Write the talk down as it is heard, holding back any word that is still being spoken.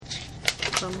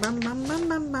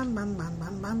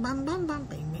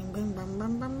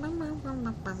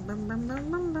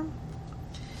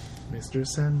Mr.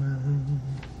 Sandman,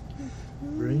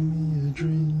 bring me a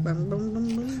dream.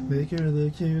 Make her the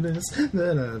cutest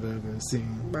that I've ever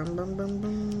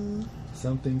seen.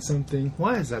 Something.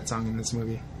 Why is that song in this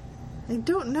movie? I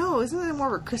don't know. Isn't it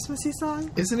more of a Christmassy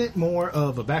song? Isn't it more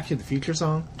of a Back to the Future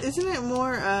song? Isn't it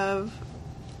more of...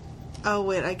 Oh,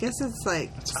 wait. I guess it's like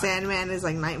Sandman is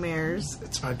like nightmares.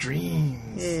 It's my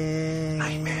dreams. Yeah.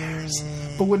 Nightmares.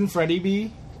 But wouldn't Freddy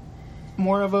be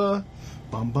more of a...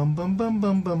 Bum bum bum bum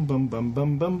bum bum bum bum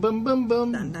bum bum bum bum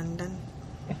bum. Dun dun dun.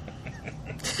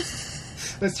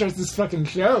 Let's start this fucking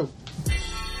show.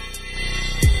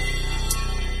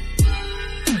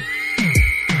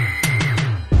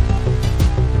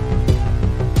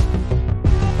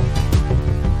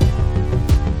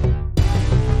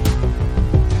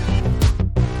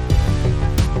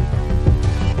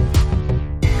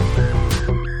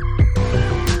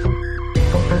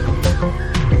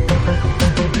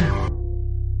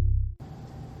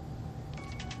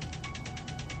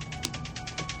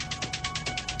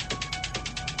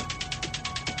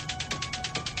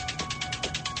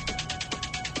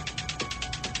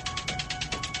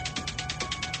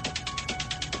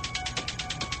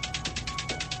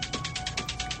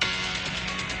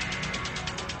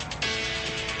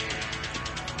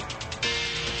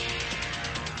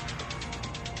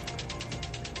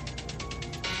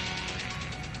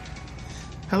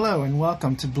 Hello and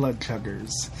welcome to Blood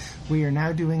Chuggers. We are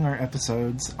now doing our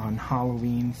episodes on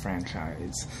Halloween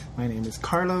franchise. My name is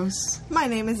Carlos. My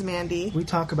name is Mandy. We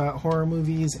talk about horror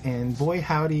movies, and boy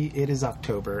howdy, it is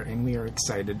October, and we are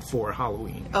excited for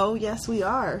Halloween. Oh, yes, we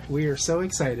are. We are so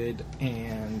excited,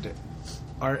 and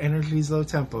our energy is low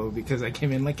tempo because I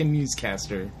came in like a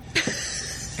newscaster.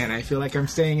 And I feel like I'm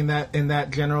staying in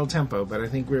that general tempo, but I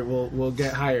think we'll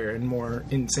get higher and more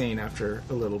insane after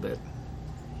a little bit.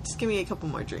 Just give me a couple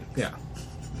more drinks. Yeah.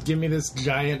 Give me this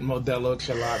giant Modelo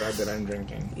Chelada that I'm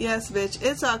drinking. Yes, bitch.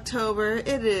 It's October.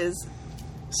 It is...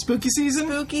 Spooky season?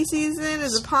 Spooky season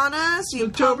is upon us, you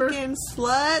Spooktober. pumpkin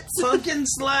sluts. Pumpkin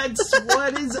sluts,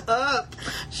 what is up?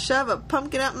 Shove a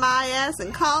pumpkin up my ass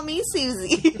and call me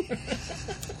Susie.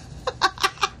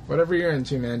 Whatever you're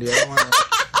into, Mandy.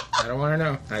 I don't want to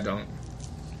know. I don't.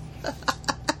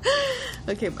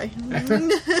 Okay, bye.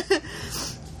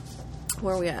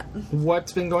 Where are we at?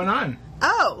 What's been going on?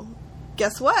 Oh,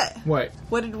 guess what? What?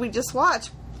 What did we just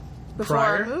watch before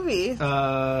Prior? our movie?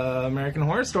 American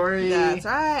Horror Story. That's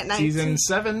right. Season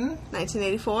 7.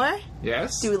 1984.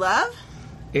 Yes. Do we love?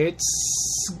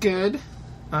 It's good.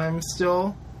 I'm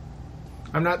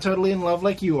not totally in love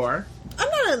like you are. I'm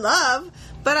not in love,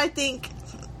 but I think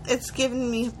it's given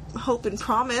me hope and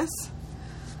promise.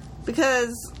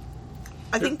 Because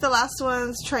I think the last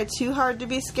ones tried too hard to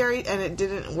be scary and it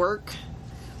didn't work.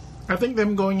 I think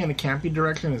them going in a campy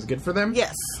direction is good for them.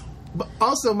 Yes. But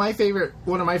also,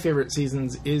 one of my favorite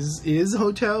seasons is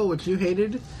Hotel, which you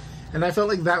hated. And I felt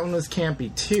like that one was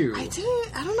campy, too. I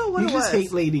don't know what it was. You just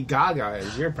hate Lady Gaga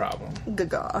is your problem.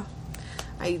 Gaga.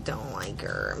 I don't like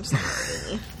her. I'm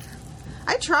sorry.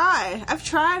 I've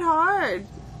tried hard.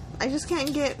 I just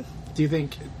can't get... Do you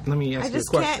think... Let me ask you a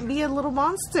question. I just can't be a little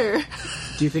monster.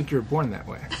 Do you think you were born that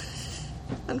way?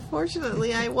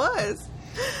 Unfortunately, I was.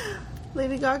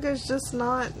 Lady Gaga's just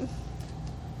not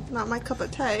my cup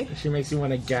of tea. She makes you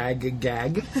want to gag.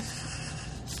 Gagog.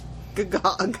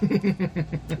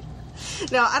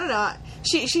 No, I don't know.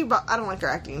 I don't like her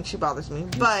acting. She bothers me.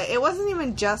 But it wasn't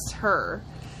even just her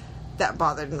that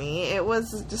bothered me. It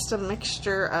was just a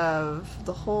mixture of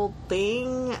the whole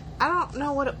thing. I don't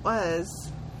know what it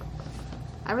was.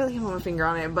 I really can't put my finger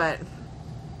on it, but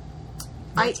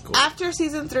cool. After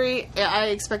season 3, I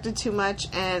expected too much,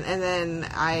 and then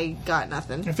I got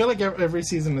nothing. I feel like every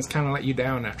season has kind of let you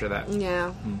down after that.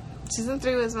 Yeah. Season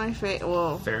 3 was my favorite.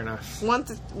 Well, fair enough. 1,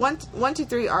 2,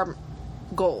 3 are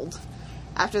gold.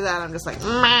 After that, I'm just like...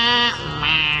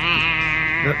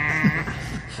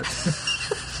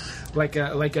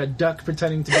 like a duck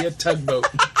pretending to be a tugboat.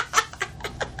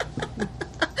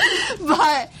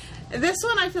 But this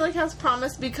one I feel like has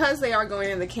promise because they are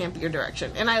going in the campier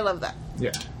direction, and I love that.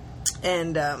 Yeah.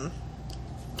 And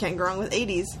can't go wrong with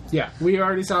 80s. Yeah, we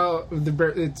already saw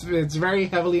it's very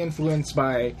heavily influenced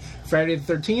by Friday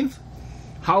the 13th,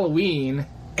 Halloween,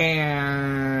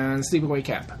 and Sleepaway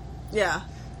Camp. Yeah.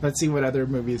 Let's see what other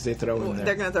movies they throw in there.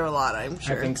 They're going to throw a lot, I'm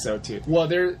sure. I think so too. Well,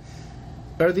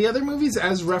 are the other movies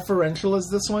as referential as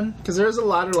this one? Because there's a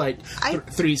lot of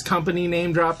Three's Company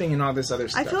name dropping and all this other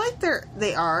stuff. I feel like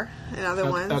they are in other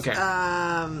ones. Okay.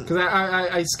 Because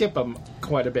I skip them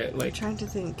quite a bit. I'm trying to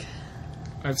think.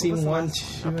 I've seen one,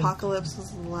 last? 2, and- Apocalypse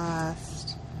was the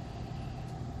last.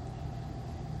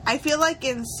 I feel like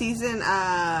in season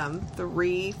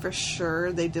 3, for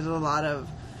sure, they did a lot of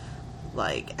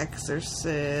like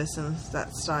Exorcist and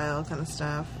that style kind of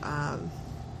stuff. I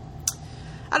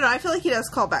don't know. I feel like he does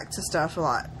call back to stuff a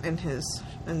lot in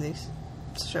these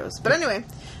shows. But anyway,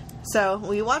 so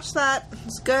we watched that.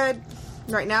 It's good.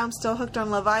 Right now, I'm still hooked on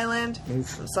Love Island.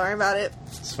 Oof. I'm sorry about it,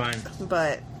 It's fine.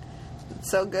 but it's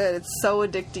so good. It's so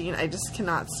addicting. I just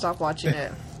cannot stop watching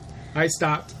it. I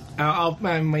stopped. I'll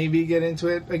maybe get into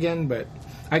it again, but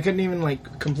I couldn't even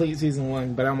like complete season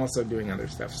 1. But I'm also doing other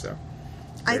stuff, so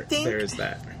I think there is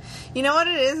that. You know what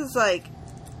it is? It's like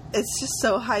it's just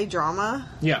so high drama.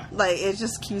 Yeah. Like it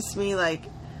just keeps me like,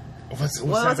 What's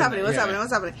happening? What's Yeah. happening?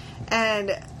 What's happening? And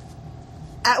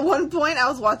at one point, I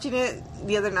was watching it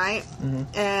the other night,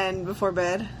 and before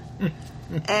bed,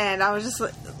 and I was just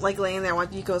like laying there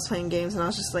watching. Yuko was playing games, and I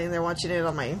was just laying there watching it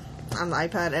on the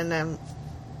iPad,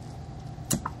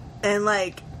 and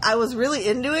like I was really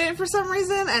into it for some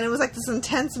reason, and it was like this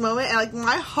intense moment, and like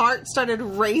my heart started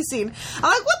racing. I'm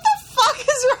like, what the fuck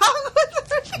is wrong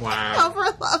with her? Wow. Over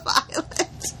Love Island.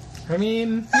 I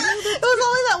mean, It was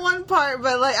only that one part,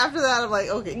 but like after that, I'm like,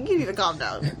 okay, you need to calm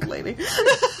down, lady.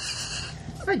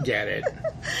 I get it.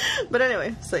 But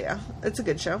anyway, so yeah, it's a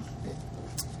good show.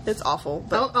 It's awful,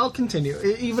 but I'll continue.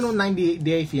 Even with 98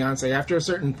 Day Fiance, after a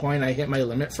certain point, I hit my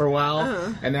limit for a while,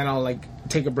 and then I'll like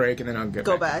take a break, and then I'll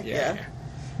Go back, yeah.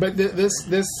 But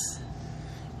the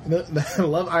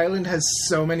Love Island has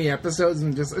so many episodes,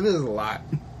 and just it is a lot.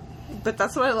 but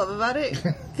that's what I love about it,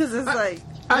 because it's like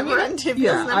I mean, never ending.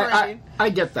 Feels never ending. I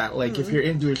get that. Like, if you're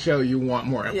into a show, you want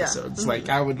more Yeah. episodes. Like,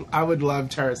 I would love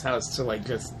Terrace House to like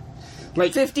just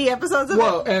like 50 episodes of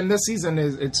well, it. and this season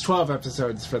it's 12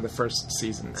 episodes for the first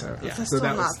season. So yeah, It's so still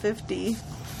that not was 50.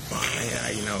 yeah,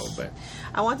 you know, but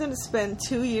I want them to spend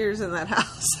 2 years in that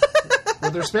house.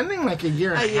 well, they're spending like a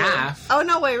year and a half. Oh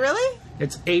no, wait, really?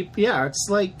 It's 8. Yeah, it's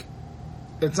like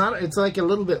it's not. It's like a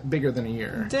little bit bigger than a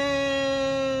year.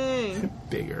 Dang.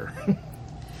 Bigger.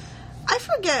 I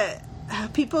forget.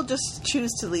 People just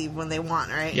choose to leave when they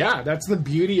want, right? Yeah, that's the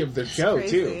beauty of the show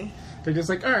crazy. too. They're just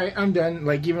like, all right, I'm done.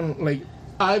 Like even like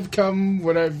I've done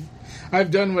what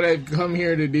I've come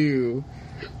here to do.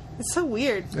 It's so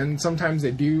weird. And sometimes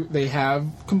they have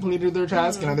completed their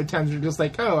task, and other times they're just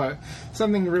like, oh,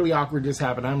 something really awkward just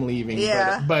happened. I'm leaving.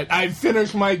 Yeah. But I've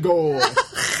finished my goal.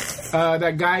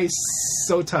 That guy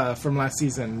Sota from last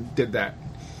season did that.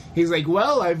 He's like,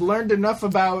 well, I've learned enough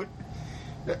about.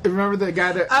 Remember the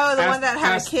guy that? Oh, the one that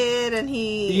had a kid, and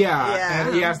he. Yeah,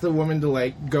 and he asked the woman to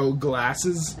like go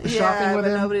glasses shopping with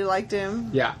but him. nobody liked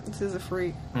him. Yeah. This is a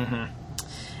freak. Mm-hmm.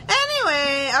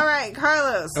 Anyway, all right,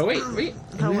 Carlos. Oh wait. Oh,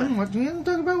 We didn't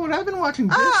talk about what I've been watching.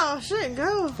 Bitch. Oh shit,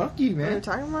 go. Fuck you, We were man.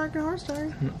 talking American Horror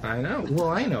Story. I know. Well,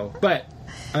 I know, but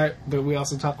we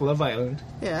also talk Love Island.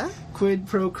 Yeah, Quid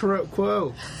pro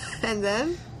quo. and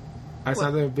then. I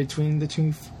saw the Between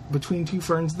Two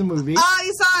Ferns, the movie. Oh,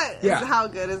 you saw it. Yeah. How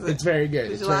good is it? It's very good.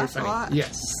 Did It's you very laugh a funny. lot?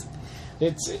 Yes,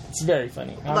 it's very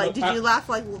funny. Like, did you laugh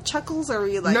like chuckles, or were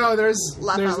you like? No, there's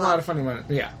laugh a out lot loud? of funny ones.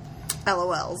 Yeah.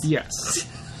 LOLs. Yes.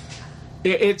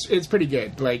 It's pretty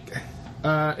good. Like,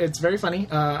 it's very funny.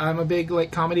 I'm a big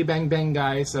like comedy bang bang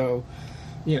guy, so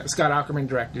you know Scott Aukerman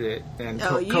directed it and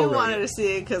Oh, you co-wrote wanted it. to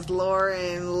see it because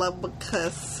Lauren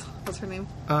Lapkus, what's her name?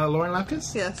 Lauren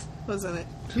Lapkus? Yes, was in it.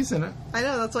 She's in it. I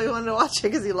know, that's why you wanted to watch it,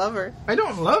 because you love her. I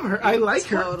don't love her. I like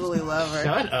her. Totally love her.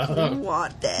 Shut You up.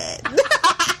 want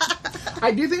that.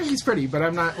 I do think she's pretty, but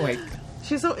I'm not like.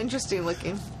 She's so interesting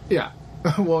looking. Yeah.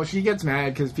 Well, she gets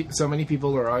mad because so many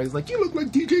people are always like, "You look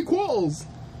like DJ Qualls."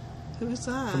 Who's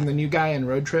that? From the new guy in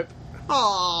Road Trip.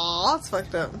 Aw, that's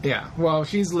fucked up. Yeah. Well,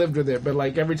 she's lived with it, but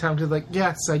like every time she's like,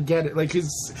 "Yes, I get it." Like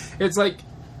it's like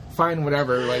fine,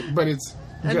 whatever. Like, but it's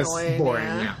just Annoying, boring.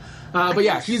 yeah. But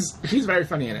yeah, she's very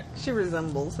funny in it. She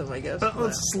resembles him, I guess.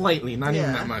 but- Slightly, not even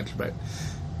Yeah. that much, but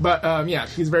yeah,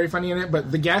 she's very funny in it.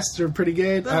 But the guests are pretty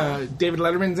good. David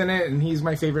Letterman's in it, and he's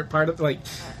my favorite part of like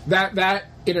that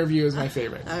interview is my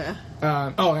favorite. Okay.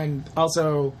 And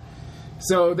also,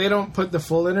 so they don't put the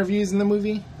full interviews in the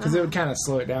movie because it would kind of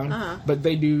slow it down. But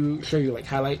they do show you like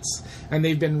highlights, and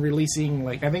they've been releasing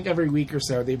like I think every week or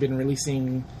so they've been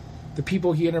releasing the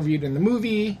people he interviewed in the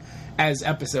movie as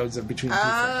episodes of Between Two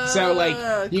Ferns. So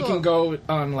like you cool. can go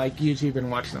on like YouTube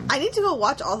and watch them. I need to go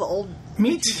watch all the old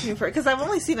Me too. because I've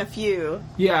only seen a few.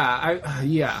 Yeah,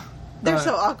 yeah. They're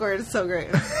so awkward. It's so great.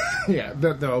 Yeah,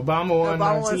 the Obama one. Obama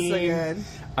I've was so seen. good.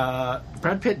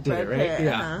 Brad Pitt did Brad it, right? Pitt,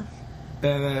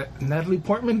 Yeah. Natalie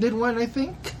Portman did one, I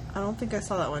think. I don't think I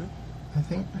saw that one. I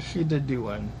think she did do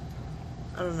one.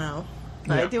 I don't know.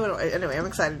 But Yeah. I do. Anyway, I'm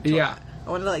excited. To Yeah. watch. I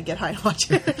wanted to, like, get high and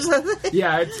watch it or something.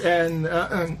 Yeah, and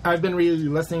I've been really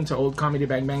listening to old Comedy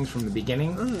Bang Bangs from the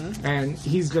beginning, and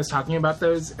he's just talking about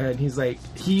those, and he's like,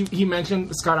 he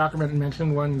mentioned, Scott Aukerman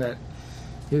mentioned one that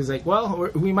he was like, well,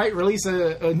 we might release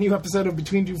a new episode of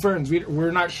Between Two Ferns.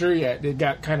 We're not sure yet. It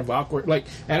got kind of awkward. Like,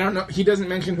 I don't know, he doesn't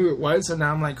mention who it was, so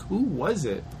now I'm like, who was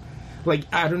it? Like,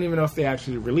 I don't even know if they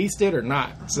actually released it or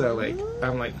not. So, like,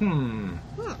 I'm like,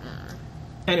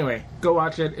 Anyway, go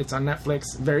watch it. It's on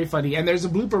Netflix. Very funny, and there's a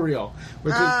blooper reel,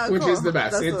 which Cool. is the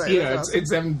best. That's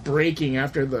It's them breaking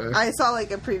after the I saw,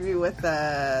 like, a preview with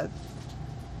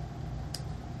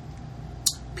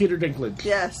Peter Dinklage.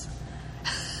 Yes.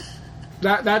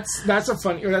 That's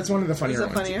one of the funnier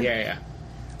ones. Funnier? Yeah.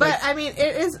 But, Like, I mean,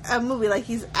 it is a movie. Like,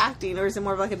 he's acting, or is it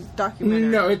more of like a documentary?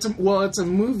 No, it's a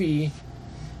movie,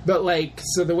 but, like,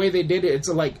 so the way they did it, it's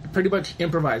like pretty much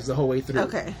improvised the whole way through.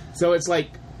 Okay. So it's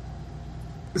like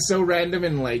so random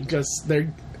and like just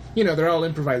they're all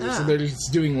improvisers, so they're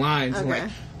just doing lines and like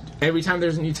every time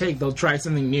there's a new take, they'll try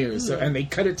something new. So and they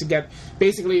cut it together.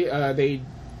 Basically, they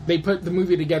put the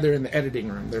movie together in the editing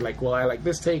room. They're like, well, I like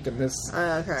this take and this.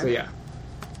 Okay. So yeah.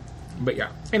 But yeah.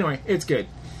 Anyway, it's good.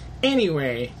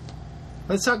 Anyway,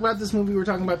 let's talk about this movie we're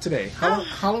talking about today.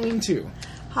 Halloween 2.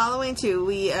 Halloween 2.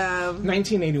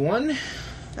 1981.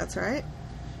 That's right.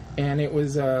 And it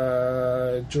was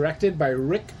directed by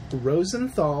Rick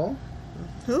Rosenthal.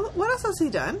 Who? What else has he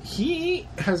done? He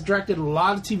has directed a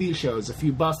lot of TV shows, a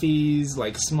few Buffys,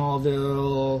 like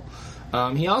Smallville.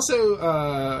 He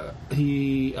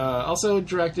also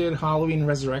directed Halloween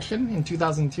Resurrection in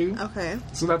 2002. Okay.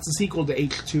 So that's a sequel to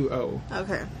H2O.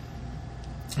 Okay.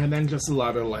 And then just a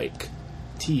lot of like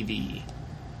TV.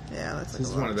 Yeah, that's like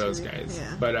This is one of those guys.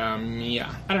 Yeah. But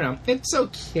yeah, I don't know. It's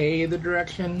okay, the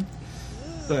direction,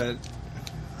 but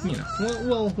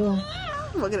we'll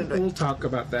get into it. We'll talk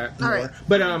about that more. All right.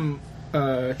 But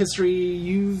history,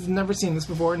 you've never seen this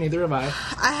before, neither have I.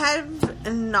 I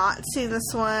have not seen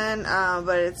this one,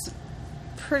 but it's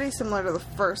pretty similar to the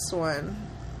first one,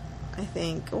 I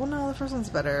think. Well, no, the first one's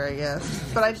better, I guess.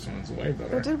 But This one's way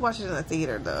better. I did watch it in the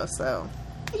theater, though, so...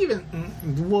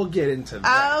 We'll get into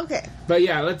that. Oh, okay. But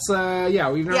yeah, let's,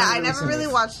 we've never I never really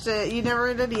this. watched it. You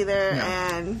never did either.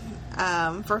 No.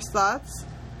 And, first thoughts?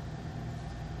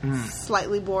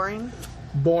 Slightly boring.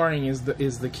 Boring is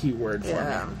the key word for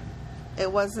me.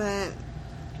 It wasn't...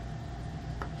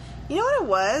 You know what it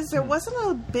was? There wasn't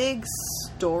a big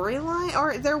storyline.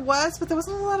 Or there was, but there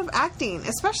wasn't a lot of acting.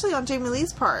 Especially on Jamie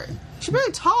Lee's part. She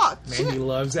barely talked. Mandy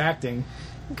loves acting.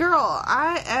 Girl,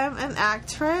 I am an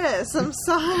actress. I'm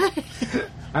sorry.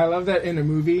 I love that in a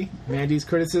movie, Mandy's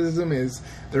criticism is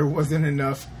there wasn't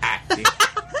enough acting.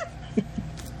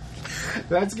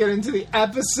 Let's get into the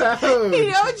episode.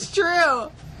 You know it's true.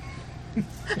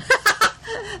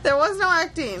 There was no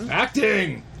acting.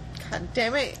 Acting! God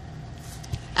damn it.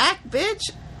 Act, bitch.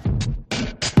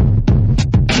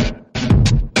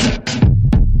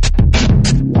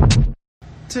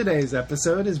 Today's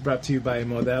episode is brought to you by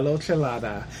Modelo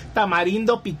Chelada,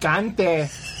 Tamarindo Picante,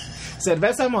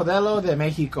 Cerveza Modelo de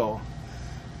México.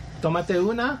 Tómate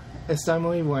una, está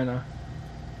muy buena.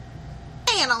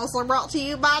 And also brought to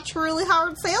you by Truly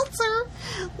Hard Seltzer.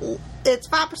 It's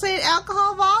 5%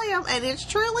 alcohol volume, and it's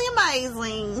truly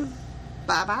amazing.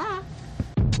 Bye-bye.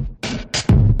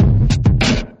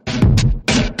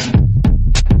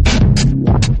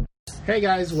 Hey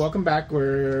guys, welcome back.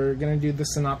 We're gonna do the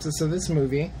synopsis of this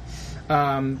movie.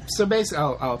 So basically,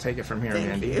 I'll take it from here, Thank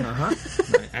Mandy. you.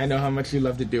 I know how much you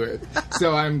love to do it,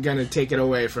 so I'm gonna take it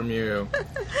away from you,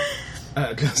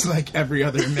 just like every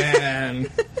other man.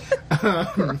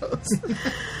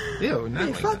 Ew, not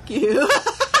like Fuck that. you.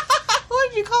 What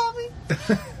did you call me?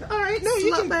 All right, no,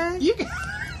 you Slut can. bag. You can.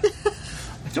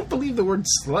 I don't believe the word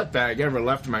slut bag ever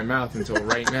left my mouth until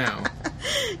right now.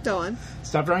 Go on.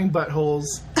 Stop drawing buttholes.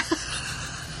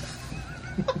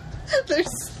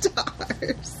 There's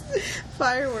stars.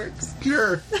 Fireworks.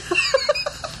 Sure.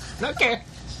 Okay.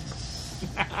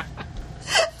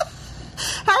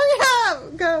 Hurry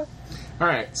up! Go.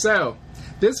 Alright, so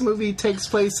this movie takes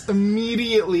place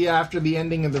immediately after the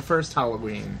ending of the first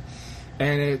Halloween.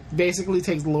 And it basically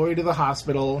takes Laurie to the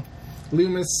hospital.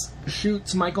 Loomis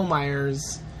shoots Michael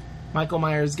Myers. Michael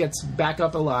Myers gets back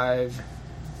up alive.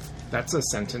 That's a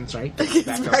sentence, right? Gets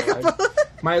back up alive.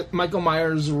 Michael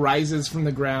Myers rises from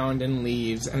the ground and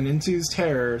leaves and ensues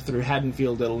terror through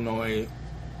Haddonfield, Illinois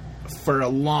for a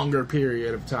longer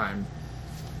period of time.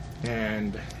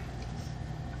 And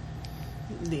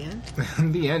The end.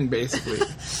 the end, basically.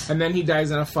 And then he dies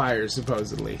in a fire,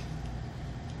 supposedly.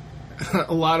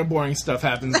 A lot of boring stuff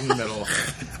happens in the middle.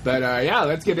 But, yeah,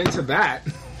 let's get into that.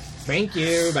 Thank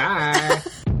you. Bye.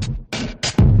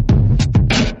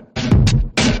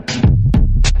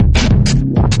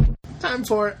 Time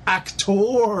for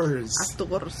actors.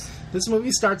 Actors. This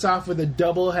movie starts off with a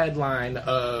double headline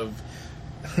of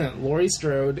Laurie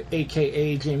Strode,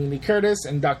 a.k.a. Jamie Lee Curtis,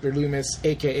 and Dr. Loomis,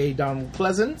 a.k.a. Donald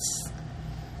Pleasance.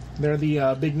 They're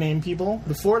the big name people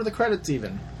before the credits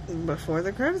even. Before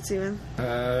the credits even.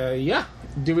 Yeah.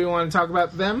 Do we want to talk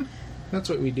about them? That's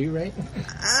what we do, right?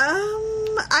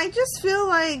 I just feel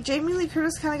like Jamie Lee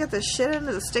Curtis kind of got the shit end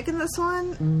of the stick in this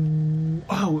one.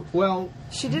 Oh, well...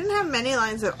 She didn't have many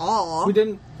lines at all. We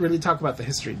didn't really talk about the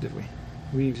history, did we?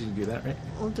 We usually do that, right?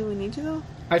 Well, do we need to, though?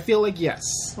 I feel like yes.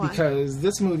 Why? Because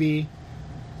this movie,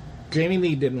 Jamie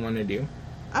Lee didn't want to do.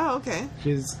 Oh, okay.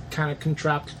 She's kind of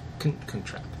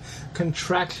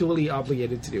contractually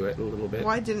obligated to do it a little bit.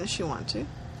 Why didn't she want to?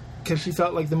 Because she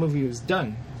felt like the movie was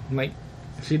done. Like,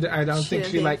 I don't think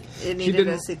she liked... It needed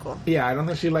a sequel. Yeah, I don't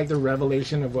think she liked the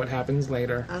revelation of what happens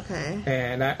later. Okay.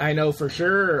 And I know for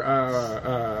sure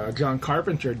John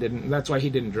Carpenter didn't... That's why he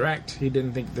didn't direct. He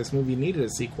didn't think this movie needed a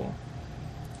sequel.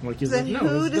 Like, he's then like, no,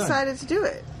 who decided to do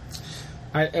it?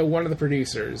 One of the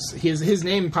producers. His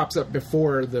name pops up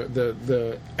before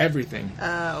the everything.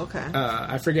 Okay.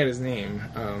 I forget his name.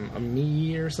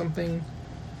 Ami or something.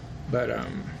 But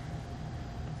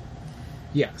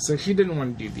yeah. So she didn't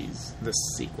want to do this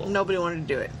sequel. Nobody wanted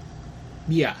to do it.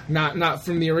 Yeah, not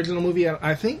from the original movie.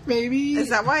 I think maybe... Is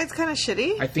that why it's kind of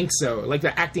shitty? I think so. Like,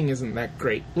 the acting isn't that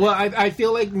great. Well, I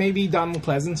feel like maybe Donald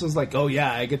Pleasance was like, oh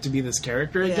yeah, I get to be this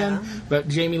character again. But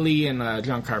Jamie Lee and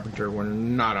John Carpenter were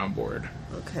not on board.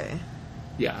 Okay.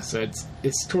 Yeah, so it's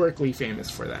historically famous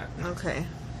for that. Okay.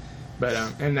 But,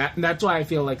 and that's why I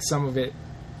feel like some of it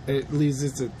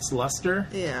loses its luster.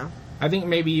 Yeah. I think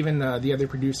maybe even the other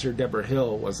producer, Deborah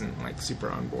Hill, wasn't, like, super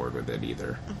on board with it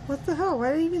either. What the hell?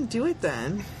 Why did you even do it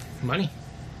then? Money.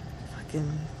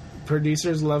 Fucking...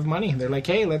 Producers love money. They're like,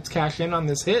 hey, let's cash in on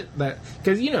this hit.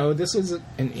 Because, this was an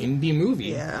indie movie.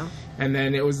 Yeah. And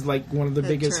then it was, like, one of the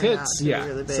biggest hits. Yeah.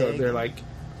 Really big. So they're like,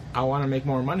 I want to make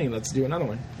more money. Let's do another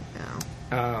one.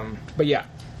 Yeah. But, yeah.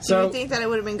 Do you think that it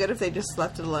would have been good if they just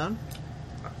left it alone?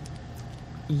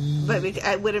 But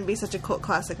it wouldn't be such a cult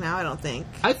classic now, I don't think.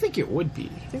 I think it would be.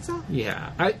 Think so?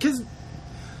 Yeah. Because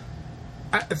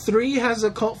 3 has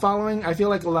a cult following. I feel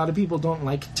like a lot of people don't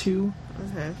like 2.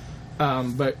 Okay.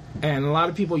 And a lot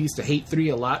of people used to hate 3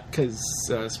 a lot because,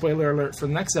 spoiler alert for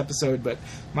the next episode, but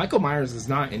Michael Myers is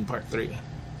not in part 3.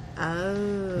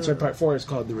 Oh. That's why part 4 is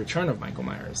called The Return of Michael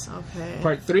Myers. Okay.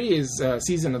 Part 3 is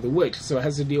Season of the Witch, so it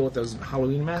has to deal with those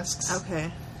Halloween masks.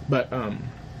 Okay. But,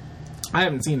 I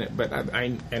haven't seen it, but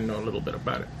I know a little bit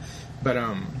about it. But,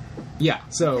 yeah,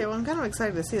 so... Okay, well, I'm kind of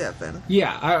excited to see that then.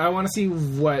 Yeah, I want to see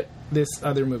what this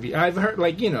other movie... I've heard,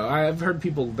 I've heard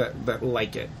people that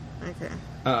like it. Okay.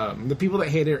 The people that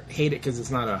hate it because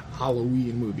it's not a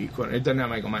Halloween movie. It doesn't have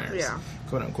Michael Myers. Yeah.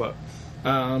 Quote, unquote.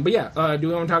 But yeah, do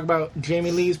we want to talk about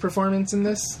Jamie Lee's performance in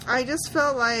this? I just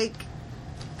felt like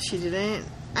she didn't...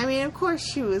 I mean, of course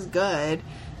she was good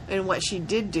in what she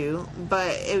did do,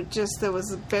 but there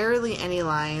was barely any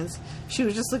lines. She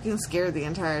was just looking scared the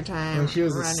entire time. And she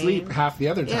was asleep half the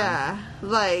other time. Yeah.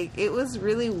 Like, it was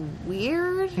really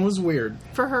weird. It was weird.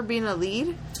 For her being a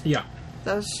lead? Yeah.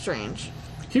 That was strange.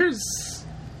 Here's...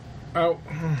 Oh...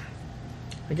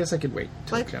 I guess I could wait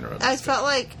till like, general. I felt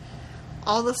like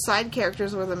all the side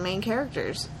characters were the main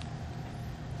characters.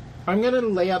 I'm going to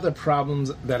lay out the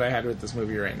problems that I had with this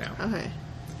movie right now. Okay.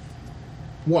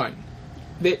 1,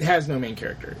 it has no main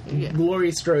character. Yeah.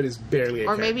 Laurie Strode is barely a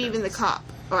character. Or maybe even the cop.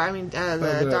 Or, I mean,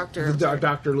 the doctor.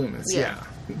 Dr. Loomis, yeah.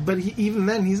 But even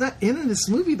then, he's not in this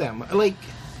movie that much. Like...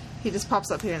 He just pops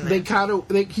up here and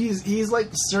there. He's like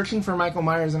searching for Michael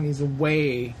Myers and he's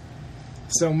away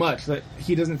so much that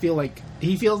he doesn't feel like...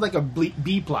 He feels like a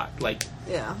B plot. Like,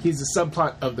 yeah. He's a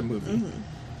subplot of the movie. Mm-hmm.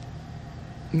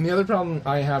 And the other problem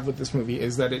I have with this movie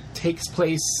is that it takes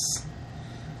place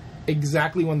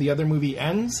exactly when the other movie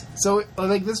ends. So,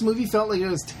 like, this movie felt like it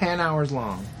was 10 hours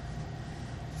long.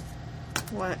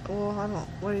 What? Well, I don't...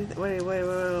 What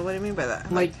do you mean by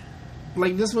that? Like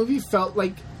this movie felt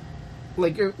like...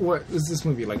 what is this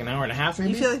movie? Like an hour and a half,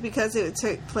 maybe? You feel like because it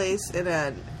took place in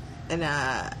a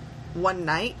one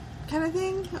night kind of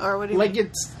thing? Or what do you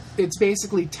mean? It's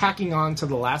basically tacking on to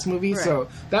the last movie. Right. So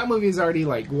that movie is already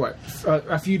like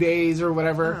a few days or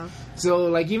whatever. Uh-huh. So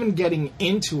like even getting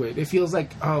into it feels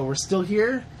like, oh, we're still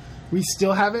here, we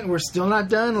still haven't, we're still not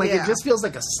done. Like it just feels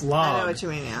like a slog. I know what you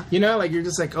mean. Yeah, you know, like you're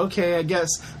just like, okay, I guess.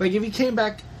 Like if he came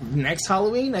back next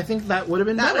Halloween, I think that would have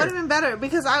been better. That would have been better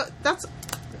because I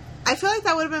feel like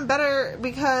that would have been better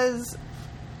because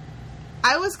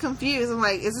I was confused. I'm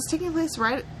like, is this taking place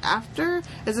right after?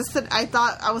 Is this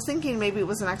I was thinking maybe it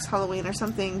was the next Halloween or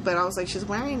something, but I was like, she's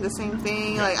wearing the same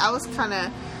thing. Like, I was kind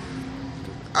of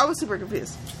I was super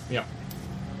confused. Yeah.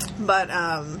 But,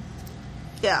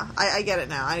 yeah, I get it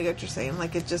now. I get what you're saying.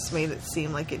 Like, it just made it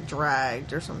seem like it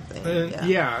dragged or something.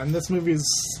 Yeah, and this movie's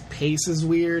pace is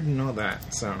weird and all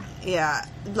that, so. Yeah,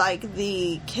 like,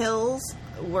 the kills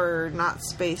were not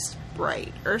spaced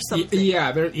right or something.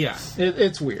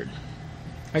 It's weird.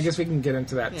 I guess we can get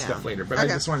into that stuff later, but I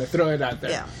just want to throw it out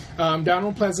there. Yeah.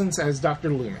 Donald Pleasance as Dr.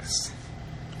 Loomis.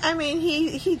 I mean,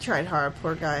 he tried hard,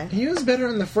 poor guy. He was better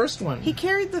in the first one. He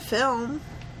carried the film.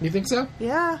 You think so?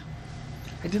 Yeah.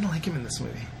 I didn't like him in this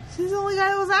movie. He's the only guy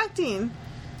that was acting.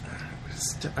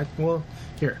 I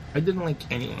didn't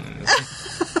like anyone in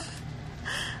this one.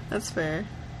 That's fair.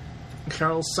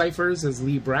 Charles Cyphers as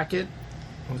Lee Brackett.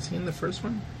 Was he in the first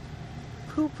one?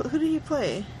 Who did he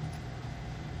play?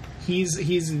 He's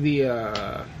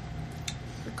the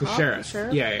cop, sheriff. The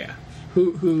sheriff? Yeah.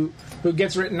 Who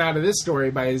gets written out of this story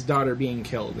by his daughter being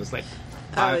killed. It's like,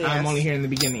 I'm only here in the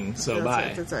beginning, so that's bye.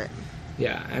 Right, that's right.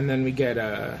 Yeah, and then we get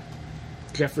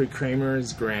Jeffrey Kramer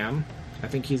as Graham. I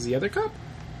think he's the other cop?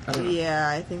 I don't know. Yeah,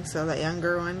 I think so. That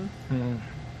younger one. Mm.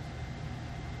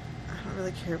 I don't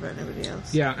really care about anybody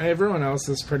else. Yeah, everyone else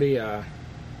is pretty...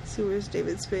 See, where's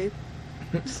David Spade?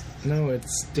 No,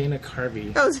 it's Dana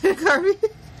Carvey. Oh, Dana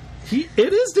Carvey?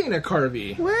 It is Dana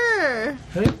Carvey. Where?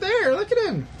 Right there. Look at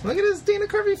him. Look at his Dana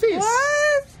Carvey face.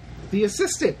 What? The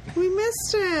assistant. We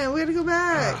missed him. We had to go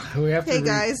back. Hey,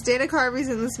 guys, Dana Carvey's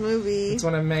in this movie. It's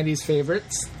one of Maddie's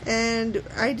favorites. And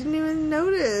I didn't even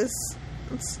notice.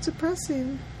 It's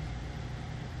depressing.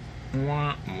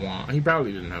 Wah, wah. He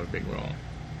probably didn't have a big role.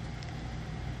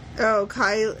 Oh,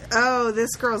 Kyle. Oh,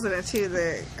 this girl's in it, too.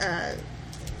 The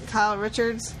Kyle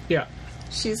Richards. Yeah.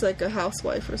 She's like a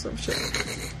housewife or some shit.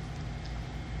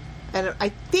 And I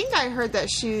think I heard that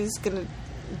she's gonna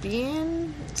be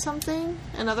in something,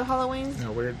 another Halloween.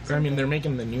 No, weird. I mean, they're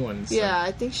making the new ones. So. Yeah,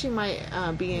 I think she might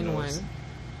be in one.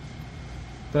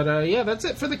 But yeah, that's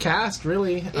it for the cast,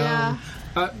 really. Yeah.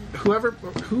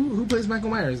 Who plays Michael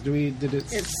Myers? Did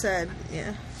it? It said,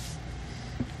 yeah.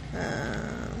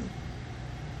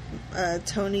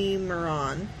 Tony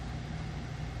Moran.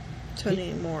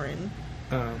 Tony Moran.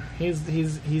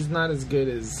 He's not as good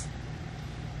as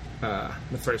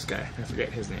the first guy. I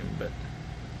forget his name, but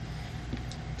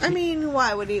I mean,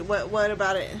 why would he? What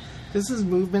about it? His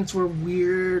movements were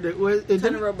weird. It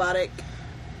kind of robotic.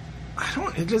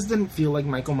 It just didn't feel like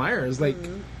Michael Myers. Like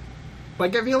I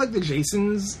feel like the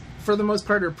Jasons, for the most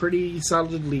part, are pretty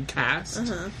solidly cast.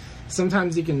 Uh-huh.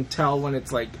 Sometimes you can tell when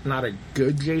it's like not a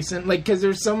good Jason, like because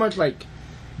there's so much like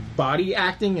body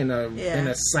acting in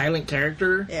a silent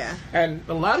character. Yeah, and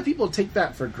a lot of people take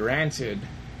that for granted.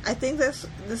 I think this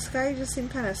guy just seemed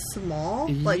kind of small,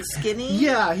 like skinny.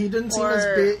 Yeah, he didn't seem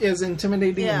as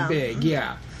intimidating and big.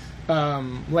 Yeah,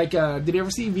 did you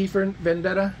ever see V for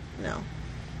Vendetta? No.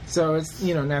 So it's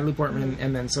Natalie Portman,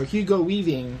 and then so Hugo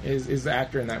Weaving is the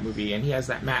actor in that movie, and he has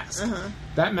that mask. Uh-huh.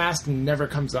 That mask never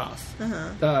comes off.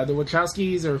 Uh-huh. The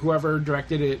Wachowskis or whoever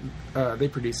directed it, they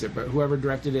produced it, but whoever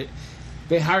directed it,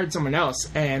 they hired someone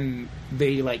else, and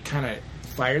they kind of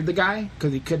fired the guy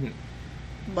because he couldn't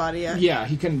body act. Yeah,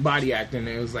 he couldn't body act, and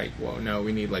it was like, well, no,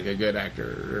 we need a good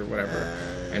actor or whatever,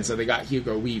 and so they got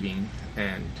Hugo Weaving,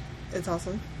 and it's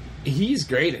awesome. He's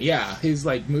great. Yeah, his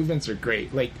movements are great.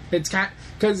 It's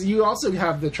because you also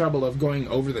have the trouble of going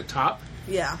over the top.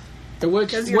 Yeah,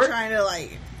 because you're trying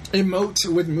to emote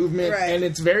with movement, right. And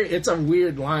it's a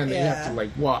weird line that you have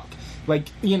to walk.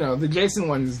 The Jason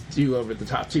ones do over the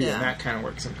top too, and that kind of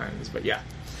works sometimes. But yeah,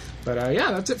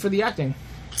 that's it for the acting.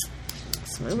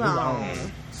 Let's move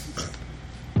on.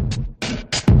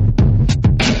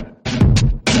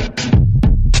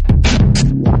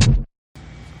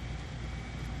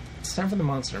 It's time for the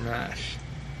Monster Mash.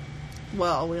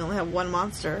 Well, we only have one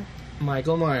monster.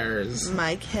 Michael Myers.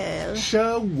 Michael.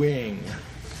 Showing.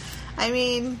 I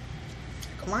mean,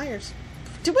 Michael Myers.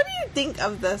 What do you think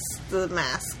of the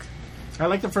mask? I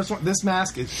like the first one. This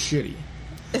mask is shitty.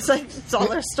 It's it's all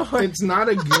their story. It's not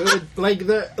a good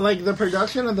the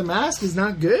production of the mask is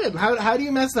not good. How do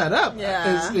you mess that up?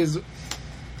 Yeah.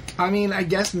 I mean, I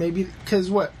guess maybe because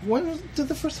when did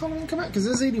the first Halloween come out? Because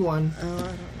this is 81. Oh,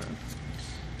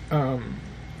 I don't know.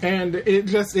 And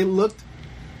it looked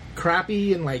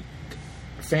crappy and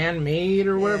fan made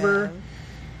or whatever.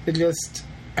 Yeah.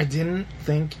 I didn't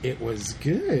think it was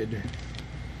good.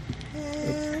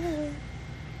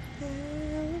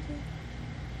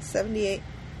 78.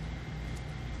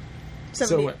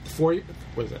 So what? 4?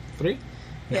 Was it 3?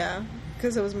 Yeah,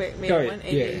 because it was made in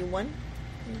 81.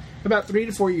 Yeah. About 3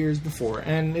 to 4 years before,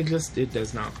 and it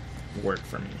does not work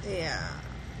for me. Yeah.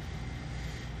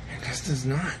 It just does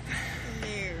not.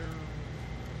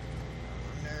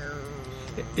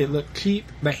 It looked cheap.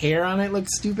 The hair on it looked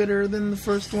stupider than the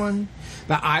first one.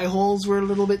 The eye holes were a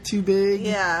little bit too big.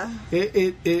 Yeah.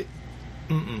 It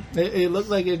looked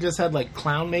like it just had like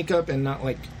clown makeup and not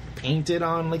like painted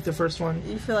on like the first one.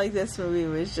 You feel like this movie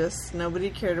was just, nobody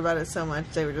cared about it so much,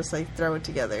 they were just like, throw it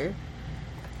together.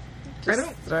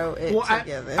 Just throw it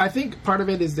together. I think part of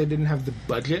it is they didn't have the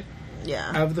budget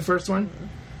of the first one,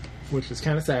 which is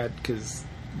kind of sad because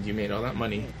you made all that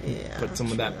money, put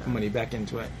some of that money back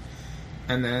into it,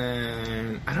 and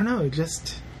then I don't know,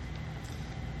 just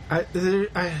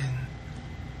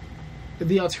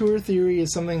the auteur theory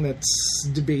is something that's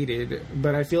debated,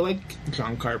 but I feel like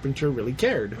John Carpenter really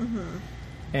cared,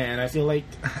 and I feel like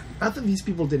not that these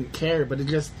people didn't care, but it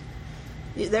just.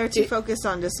 They're too focused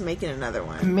on just making another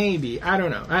one. Maybe. I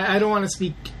don't know. I don't want to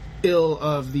speak ill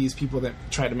of these people that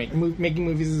try to making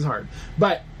movies is hard.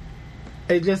 But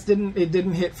it just didn't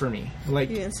hit for me. Like,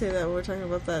 you didn't say that when we're talking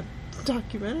about that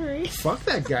documentary. Fuck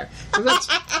that guy. So that's,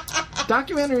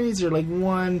 documentaries are like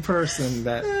one person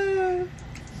that...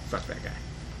 fuck that guy.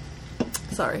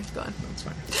 Sorry, go on. That's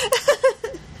fine.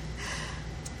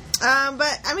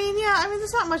 But,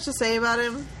 there's not much to say about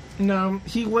him. No,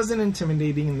 he wasn't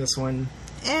intimidating in this one.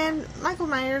 And Michael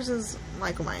Myers is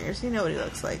Michael Myers. You know what he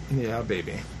looks like. Yeah,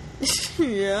 baby.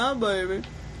 Yeah, baby.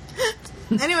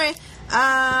 Anyway,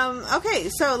 okay,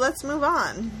 so let's move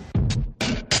on.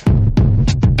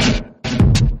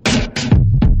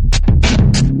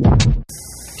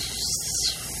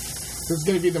 This is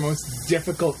going to be the most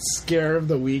difficult scare of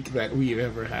the week that we've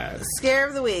ever had. Scare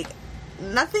of the week.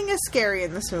 Nothing is scary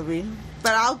in this movie,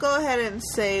 but I'll go ahead and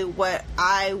say what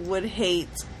I would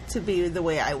hate to be the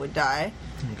way I would die.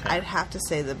 Okay. I'd have to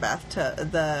say the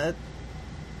bathtub, the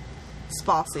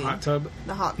spa scene. Hot tub?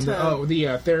 The hot tub.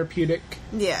 The therapeutic.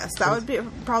 Yes, that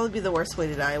would probably be the worst way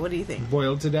to die. What do you think?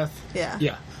 Boiled to death? Yeah.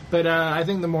 Yeah. But I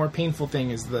think the more painful thing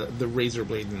is the razor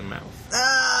blade in the mouth.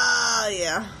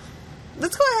 Yeah.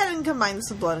 Let's go ahead and combine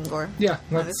this with blood and gore. Yeah.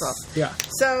 Might as well. Yeah.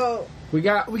 So... We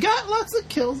got lots of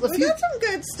kills. We got some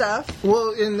good stuff.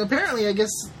 Well, and apparently, I guess,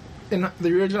 in the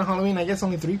original Halloween, I guess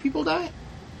only 3 people die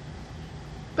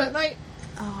that night.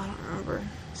 Oh, I don't remember.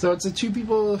 So it's 2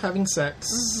 people having sex.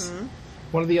 Mm-hmm.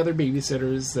 One of the other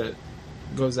babysitters that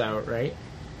goes out, right?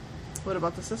 What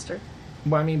about the sister?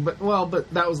 Well,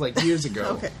 but that was like years ago.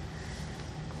 Okay.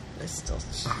 I still...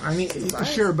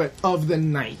 sure, but of the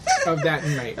night. Of that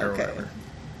night or whatever.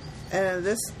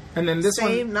 And then this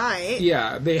same night.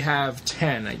 Yeah, they have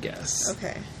 10, I guess.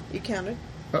 Okay. You counted?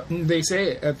 They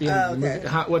say it at the end of the movie.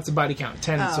 What's the body count?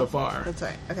 10 so far. That's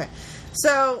right. Okay.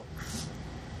 So,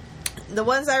 the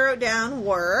ones I wrote down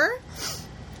were...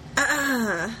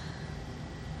 the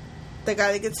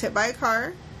guy that gets hit by a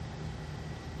car.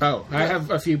 Oh, I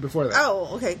have a few before that.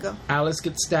 Oh, okay, go. Alice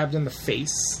gets stabbed in the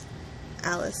face.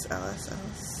 Alice.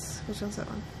 Which one's that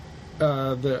one?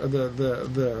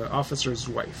 The officer's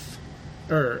wife.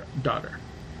 Or daughter.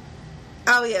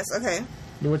 Oh, yes, okay.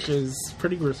 Which is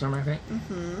pretty gruesome, I think.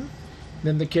 Mm-hmm.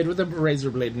 Then the kid with the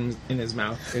razor blade in his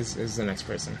mouth is the next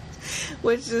person.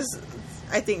 Which is,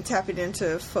 I think, tapping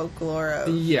into folklore of...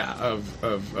 Yeah, of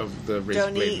the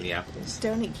razor blade and the apples.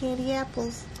 Don't eat candy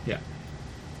apples. Yeah.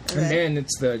 And then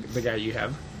it's the guy you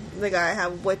have. The guy I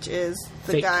have, which is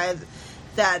the guy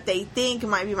that they think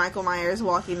might be Michael Myers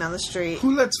walking down the street.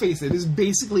 Who, let's face it, is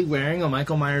basically wearing a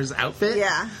Michael Myers outfit.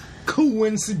 Yeah.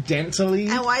 Coincidentally.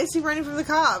 And why is he running from the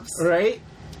cops? Right?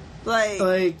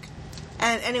 Like...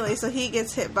 And anyway, so he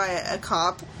gets hit by a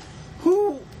cop.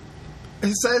 Who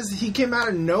says he came out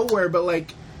of nowhere, but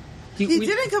like... He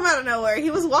didn't come out of nowhere.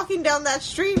 He was walking down that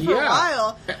street for a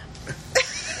while.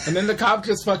 And then the cop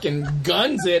just fucking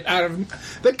guns it out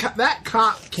of... That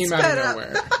cop came out of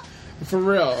nowhere. For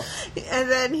real. And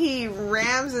then he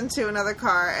rams into another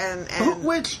car and...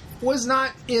 Which was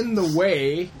not in the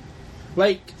way.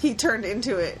 Like... He turned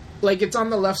into it. Like, it's on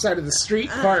the left side of the street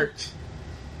parked.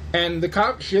 And the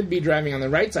cop should be driving on the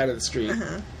right side of the street.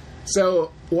 Uh-huh.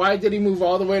 So, why did he move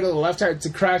all the way to the left side to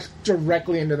crash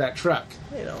directly into that truck?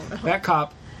 I don't know. That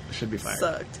cop should be fired.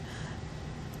 Sucked.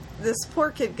 This poor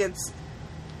kid gets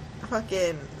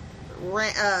fucking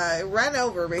run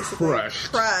over, basically.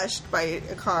 Crushed by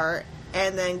a car,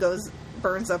 and then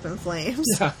burns up in flames.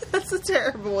 Yeah. That's a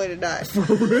terrible way to die.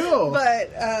 For real.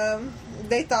 But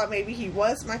they thought maybe he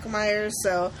was Michael Myers,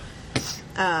 so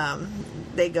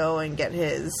they go and get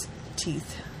his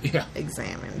teeth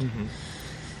examined. Mm-hmm.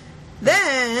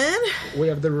 Then we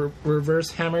have the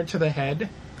reverse hammer to the head.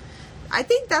 I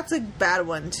think that's a bad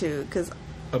one too, because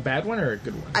a bad one or a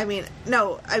good one? I mean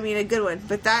a good one,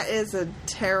 but that is a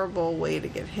terrible way to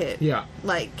get hit. Yeah.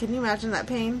 Like, can you imagine that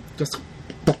pain? Just.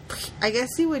 I guess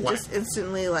he would just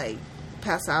instantly like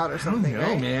pass out or something. I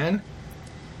don't know, man.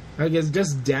 Like, it's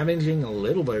just damaging a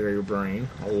little bit of your brain.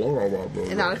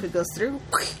 And not if it goes through.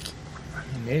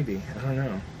 Maybe. I don't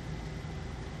know.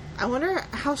 I wonder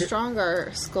how strong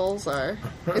our skulls are.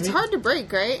 I It's mean- hard to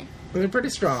break, right? They're pretty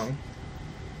strong.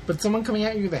 But someone coming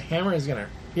at you with a hammer is gonna...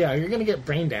 Yeah, you're gonna get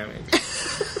brain damage.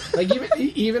 Like,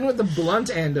 even with the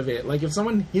blunt end of it, like, if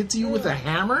someone hits you with a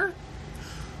hammer,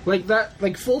 like that,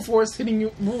 like, full force hitting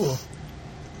you... Ooh.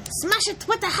 Smash it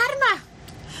with the hammer!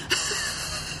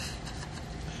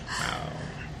 Wow.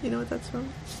 You know what that's from?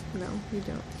 No, you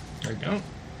don't. I don't.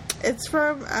 It's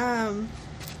from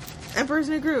Emperor's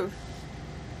New Groove.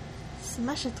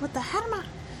 Smash it with the hammer.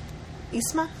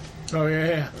 Isma. Oh,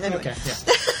 yeah. Anyway. Okay, yeah.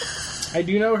 I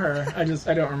do know her. I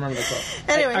don't remember the quote.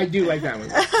 Anyway. I do like that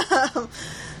movie.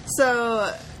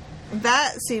 So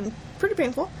that seemed pretty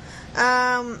painful.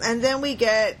 And then we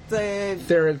get the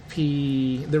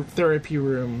therapy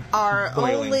room. our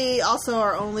boiling.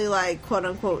 only like quote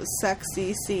unquote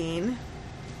sexy scene.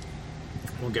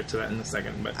 We'll get to that in a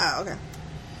second, but Oh, okay.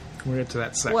 we'll get to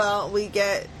that second. Well, we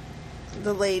get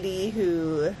the lady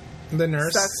who The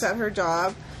nurse sucks at her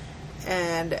job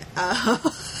and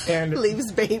and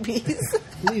leaves babies.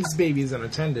 leaves babies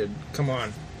unattended. Come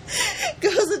on.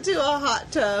 Goes into a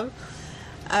hot tub.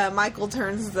 Michael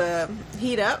turns the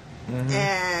heat up,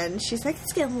 and she's like,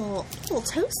 "It's getting a little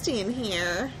toasty in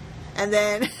here." And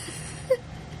then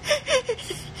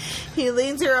he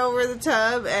leans her over the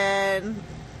tub and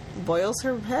boils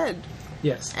her head.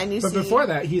 Yes. And you but see- before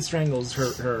that, he strangles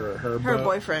her Her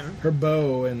boyfriend. her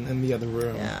beau in the other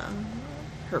room. Yeah.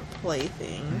 Her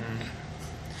plaything. Mm-hmm.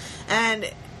 And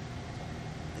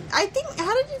I think,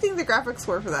 how did you think the graphics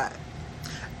were for that?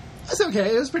 It's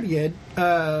okay. It was pretty good.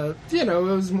 You know,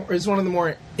 it was one of the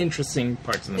more interesting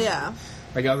parts of the movie. Yeah.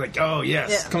 Like, I was like, oh yes,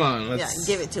 Yeah. come on, Yeah, let's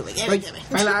give it to me. Give like, it to me.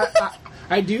 and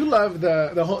I do love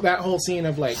the whole that whole scene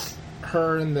of like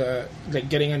her and the like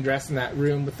getting undressed in that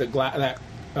room with the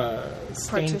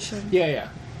stain. Partition. Yeah.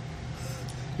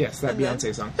 Yes, that And then-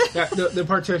 Beyonce song. Yeah, the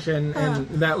partition, and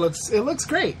that looks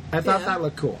great. I thought Yeah. that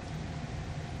looked cool.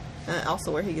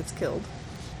 Also where he gets killed.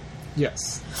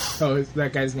 Yes. Oh,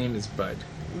 that guy's name is Bud.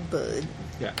 Bud.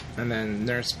 Yeah, and then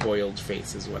Nurse Boiled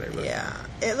Face is what I wrote. Yeah.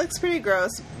 It looks pretty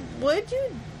gross. Would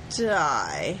you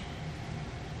die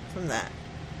from that?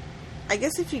 I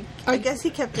guess I guess he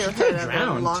kept her She head could've up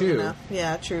drowned, long too. enough.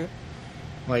 Yeah, true.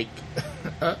 Like,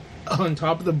 on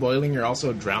top of the boiling, you're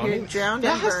also drowning. You're drowned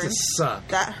That and has burned. to suck.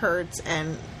 That hurts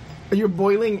and You're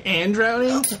boiling and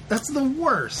drowning? That's the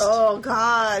worst. oh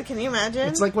god, can you imagine?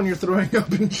 It's like when you're throwing up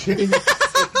and shitting.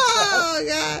 oh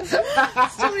god,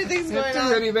 There's too many things going Too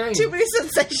on. many things. Too many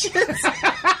sensations.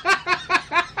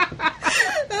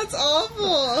 That's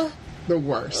awful. The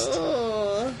worst.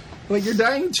 Oh. Like, you're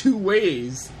dying two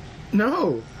ways.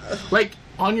 No. Like,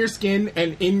 on your skin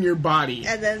and in your body.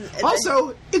 And then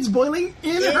Also, it's boiling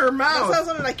in her That mouth.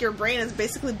 sounds like your brain is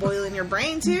basically boiling your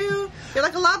brain too. You're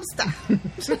like a lobster.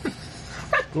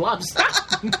 Lobster.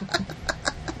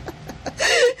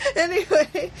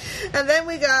 Anyway, and then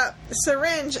we got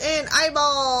syringe and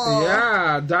eyeball.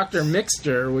 Yeah, Dr.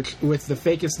 Mixter, which with the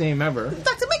fakest name ever.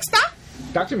 Dr.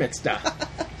 Mixta. Dr. Mixter.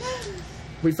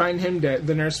 We find him dead.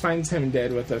 The nurse finds him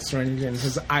dead with a syringe in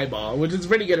his eyeball, which is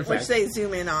pretty good effect. Which they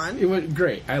zoom in on. It was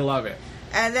great. I love it.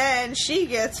 And then she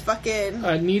gets fucking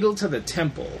A needle to the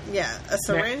temple. a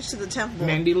syringe to the temple.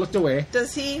 Mandy looked away.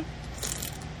 Does he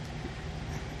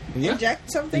Yeah.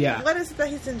 inject something? Yeah. What is it that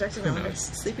he's injecting? I Who wonder. knows?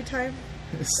 Sleepy time?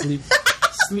 Sleep.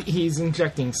 He's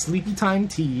injecting sleepy time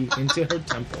tea into her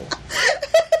temple.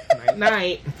 Night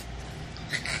night.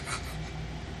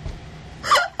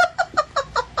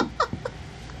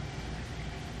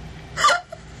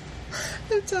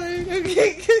 I'm tired.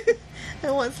 Okay.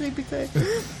 I want sleepy time.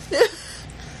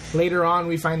 Later on,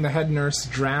 we find the head nurse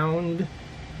drowned.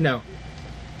 No.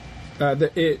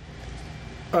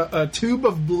 A tube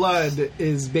of blood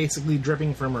is basically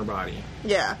dripping from her body.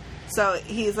 Yeah. So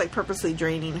he's like purposely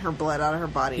draining her blood out of her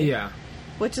body. Yeah.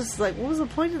 Which is like, what was the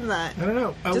point of that? I don't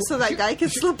know. Just so that she- guy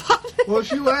could slip on it. Well,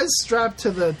 she was strapped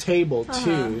to the table too,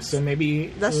 Uh-huh. so maybe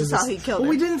That's it was just how he killed Well, her.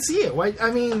 we didn't see it. Why? I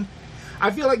mean,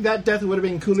 I feel like that death would have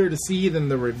been cooler to see than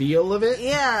the reveal of it.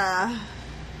 Yeah.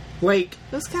 Like,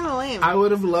 It was kind of lame. I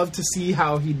would have loved to see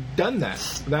how he'd done that.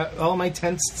 That all my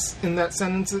tenses in that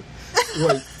sentence,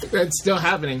 like, that's still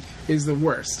happening, is the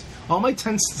worst. All my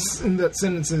tenses in that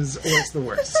sentence is what's the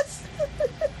worst.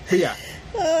 But yeah.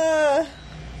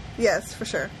 Yes, for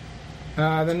sure.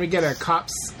 Then we get a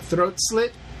cop's throat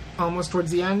slit almost towards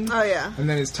the end. Oh, yeah. And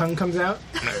then his tongue comes out.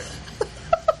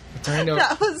 That's how I know.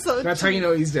 That was so That's how you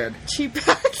know he's dead. cheap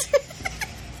acting.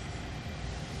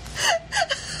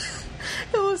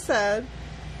 It was sad.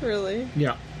 Really.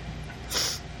 Yeah.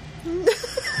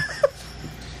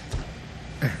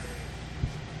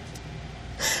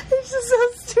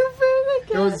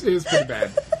 It was pretty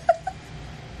bad.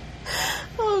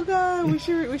 Oh god, we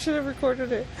should have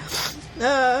recorded it.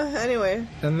 Anyway.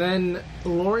 And then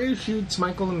Laurie shoots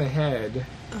Michael in the head.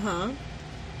 Uh-huh.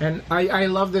 And I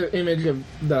love the image of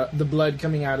the blood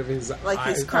coming out of his like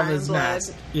eyes, his crying his blood.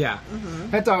 mask. Yeah. Mm-hmm.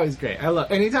 That's always great. I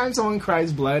love anytime someone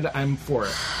cries blood, I'm for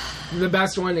it. The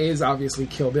best one is obviously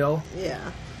Kill Bill.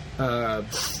 Yeah.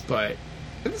 But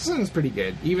this one's pretty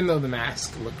good, even though the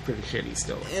mask looked pretty shitty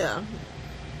still. Yeah.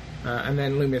 And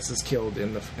then Loomis is killed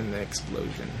in the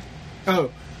explosion.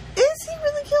 Oh, is he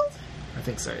really killed? I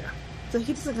think so. Yeah. So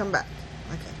he doesn't come back.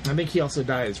 Okay. I think he also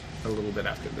dies a little bit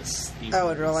after this. Oh,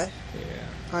 in real life?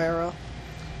 Yeah. IRL?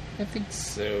 I think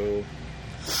so.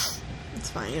 It's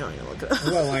fine. You don't need to look it up.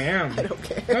 Well, I am. I don't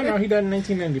care. Oh no, he died in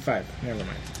 1995. Never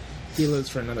mind. He lives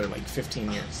for another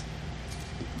 15 years.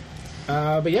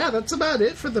 But yeah, that's about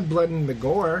it for the blood and the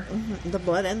gore. Mm-hmm. The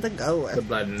blood and the gore. The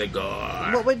blood and the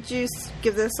gore. What would you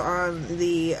give this on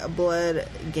the blood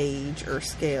gauge or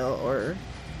scale or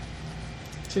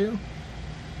 2?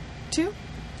 2?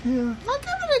 Yeah, I'll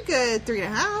give it a good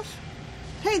 3.5.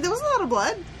 Hey, there was a lot of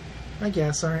blood. I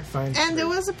guess. All right, fine. And there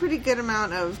was a pretty good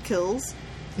amount of kills.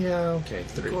 Yeah, okay,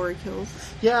 3. Gory kills.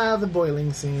 Yeah, the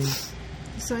boiling scene.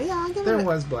 So yeah, I'll give There it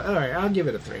was blood. All right, I'll give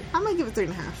it a 3. I'm going to give it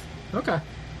 3.5. Okay.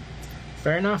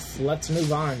 Fair enough. Let's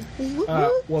move on. Whoop,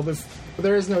 Well,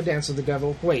 there is no Dance with the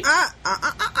Devil. Wait.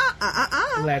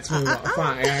 Let's move on.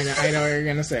 Fine. I know what you're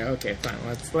gonna say. Okay, fine.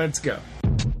 Let's go.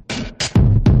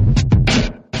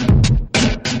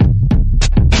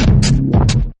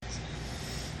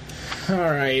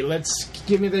 All right. Let's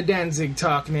give me the Danzig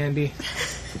talk, Mandy.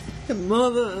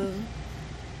 Mother.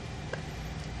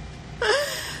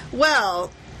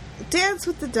 Well, Dance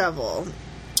with the Devil.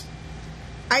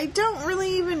 I don't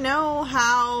really even know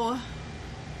how.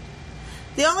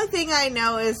 The only thing I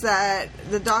know is that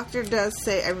the doctor does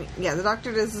say, the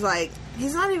doctor does like,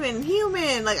 he's not even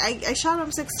human. Like, I shot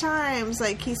him 6 times.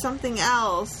 Like, he's something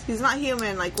else. He's not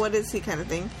human. Like, what is he kind of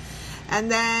thing? And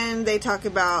then they talk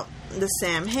about the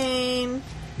Sam Hain.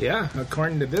 Yeah,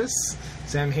 according to this,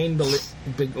 Sam Hain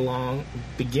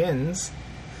begins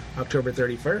October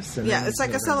 31st. And Yeah, it's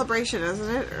like a celebration,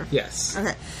 isn't it? Or? Yes.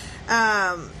 Okay.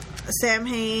 Sam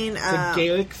Hain. It's a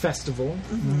Gaelic festival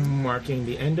marking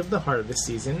the end of the harvest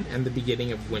season and the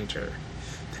beginning of winter,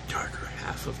 the darker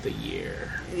half of the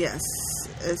year. Yes.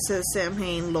 It says Sam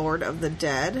Hain, Lord of the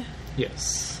Dead.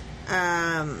 Yes.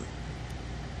 And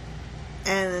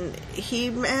he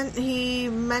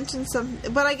mentioned some,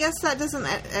 but I guess that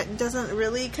doesn't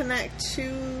really connect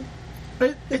to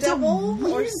the devil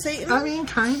or Satan. I mean,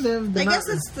 kind of. I guess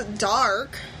it's the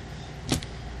dark.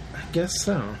 I guess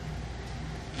so.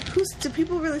 Do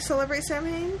people really celebrate Sam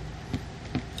Hain?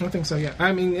 I think so. Yeah.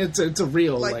 I mean, it's a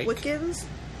real like Wiccans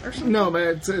or something. No,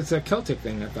 but it's a Celtic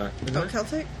thing. I thought. Oh,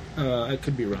 Celtic. I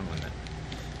could be wrong on that.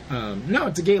 No,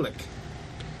 it's a Gaelic.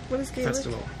 What is Gaelic?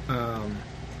 Festival.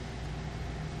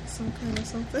 Some kind of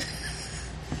something.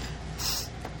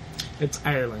 It's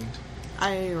Ireland.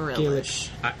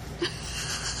 Irish.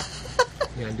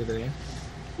 You gonna do that again?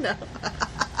 No.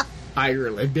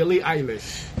 Ireland. Billie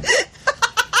Eilish.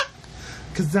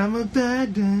 Cause I'm a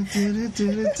bad. That's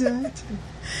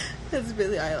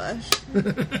Billie Eilish.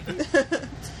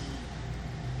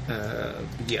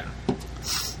 Yeah.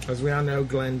 As we all know,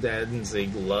 Glenn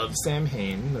Danzig loves Sam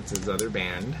Hain. That's his other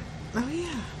band. Oh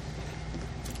yeah.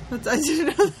 I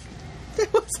didn't know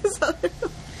that was his other.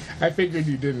 I figured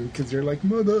you didn't because you're like,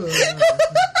 mother.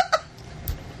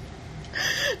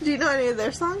 Do you know any of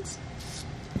their songs?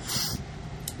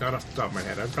 Not off the top of my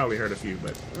head. I've probably heard a few,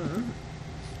 but.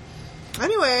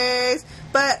 Anyways,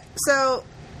 but so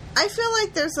I feel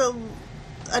like there's a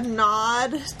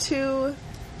nod to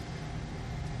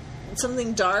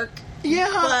something dark. Yeah.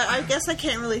 But I guess I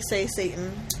can't really say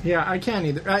Satan. Yeah, I can't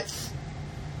either.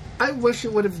 I wish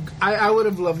it would have. I would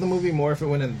have loved the movie more if it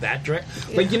went in that direction.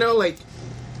 Yeah. Like, you know, like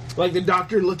the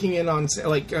doctor looking in on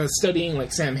studying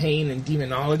like Sam Hain and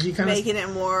demonology kind making it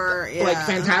more like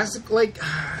fantastic. Like,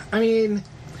 I mean,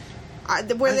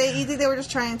 you think they were just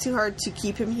trying too hard to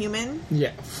keep him human?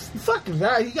 Yeah, fuck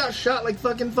that. He got shot like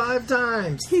fucking 5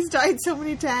 times. He's died so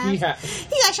many times. Yeah,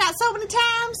 he got shot so many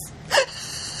times.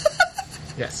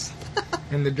 Yes,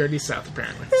 in the dirty South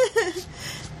apparently.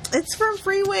 It's from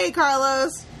Freeway,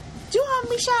 Carlos. Do you want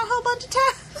me shot a whole bunch of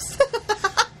times?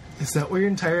 Is that what your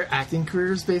entire acting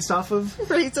career is based off of?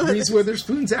 Reese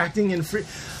Witherspoon's acting in Free.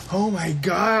 Oh my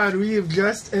God, we have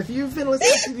just. If you've been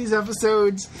listening to these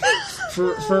episodes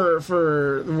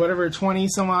for whatever 20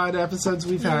 some odd episodes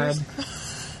we've had,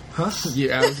 huh?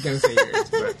 Yeah, I was gonna say years,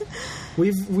 but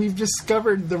we've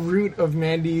discovered the root of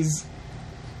Mandy's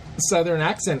Southern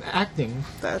accent acting.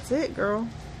 That's it, girl.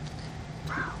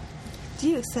 Do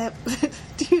you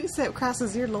accept Christ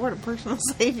as your Lord and personal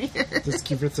Savior? Does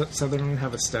Kiefer Sutherland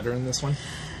have a stutter in this one?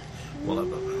 Well,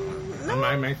 No.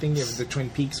 am I thinking of the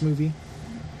Twin Peaks movie?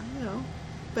 I don't know.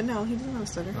 But no, he doesn't have a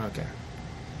stutter. Okay.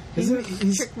 He's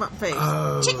Chickmuck face.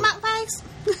 Oh. Chickmuck face!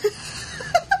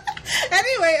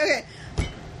 Anyway, okay.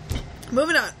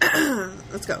 Moving on.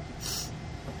 Let's go.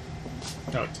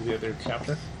 Oh, to the other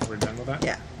chapter? We're done with that?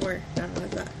 Yeah, we're done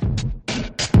with that.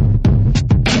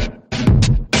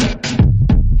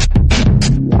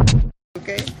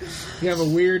 Okay. You have a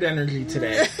weird energy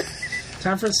today.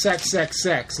 Time for sex.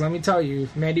 Let me tell you,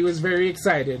 Mandy was very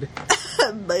excited.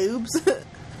 Boobs.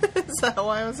 Is that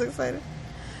why I was excited?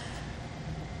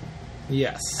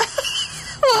 Yes.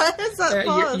 What is that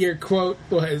pause? Your quote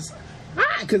was,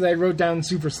 because I wrote down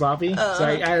super sloppy. So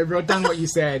I wrote down what you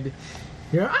said.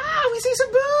 You're, we see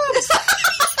some boobs!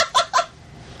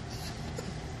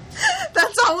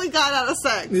 That's all we got out of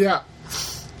sex. Yeah.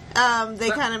 They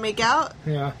kind of make out.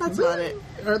 Yeah. That's about it.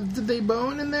 Or did they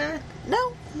bone in there?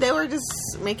 No, they were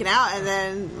just making out, and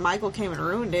then Michael came and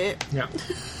ruined it. Yeah.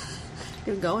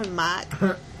 Good going, Mike.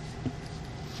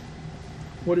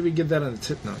 What did we get that on the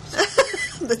tit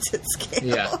notes? The tit scale.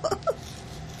 Yeah.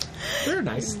 They're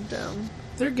nice. And,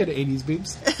 They're good 80s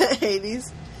boobs.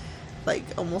 80s. Like,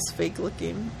 almost fake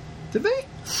looking. Did they?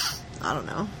 I don't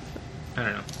know. I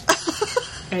don't know.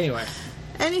 Anyway.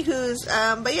 Anywho's,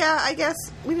 but yeah, I guess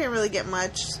we didn't really get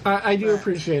much. I do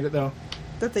appreciate it, though.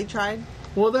 That they tried.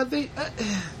 Well, that they... I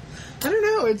don't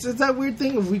know. It's that weird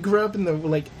thing if we grew up in the,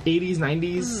 80s,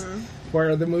 90s,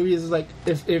 where the movies,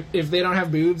 if they don't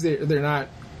have boobs, they're not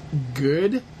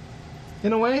good,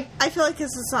 in a way. I feel like if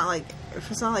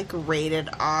it's not rated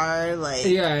R,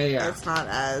 Yeah. it's not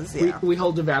as, yeah. We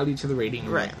hold a value to the rating.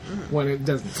 Right. When it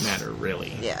doesn't matter,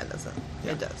 really. Yeah, it doesn't.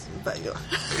 Yeah. It does. But go on.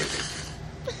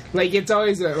 It's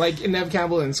always, in Neve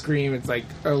Campbell and Scream, it's a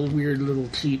weird little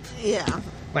cheap, Yeah.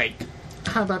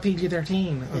 how about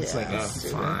PG-13? It's Yeah, oh,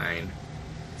 stupid. fine.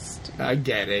 I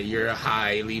get it. You're a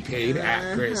highly paid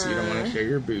actress. You don't want to show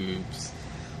your boobs.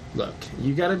 Look,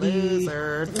 you gotta be...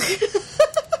 Loser.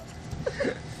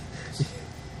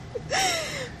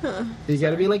 You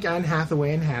gotta be like Anne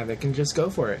Hathaway in Havoc and just go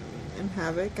for it. And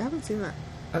Havoc? I haven't seen that.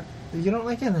 You don't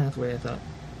like Anne Hathaway, I thought.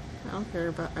 I don't care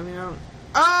about... I don't...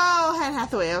 Oh, Anne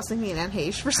Hathaway. I was thinking Anne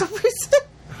Heche for some reason.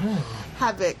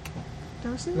 Havoc.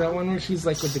 Never seen That one where she's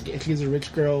she's a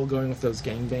rich girl going with those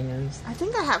gangbangers. I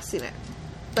think I have seen it.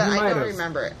 But You I might don't have.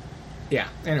 remember it. Yeah,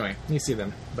 anyway, you see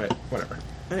them, but whatever.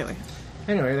 Anyway.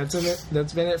 Anyway,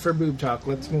 that's been it for boob talk.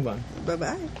 Let's move on.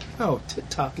 Bye-bye. Oh, tit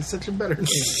talk is such a better name.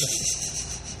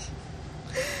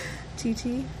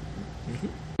 TT.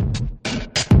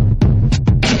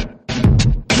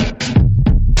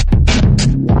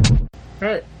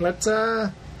 Alright, let's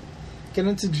get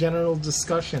into general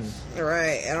discussion.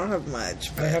 Right. I don't have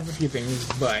much. I have a few things,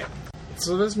 but...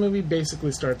 So this movie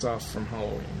basically starts off from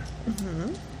Halloween.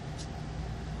 Mm-hmm.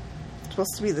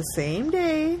 Supposed to be the same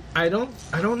day. I don't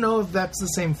know if that's the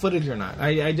same footage or not.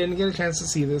 I didn't get a chance to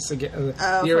see this again.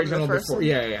 The original the first before. one?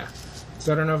 Yeah.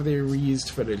 So I don't know if they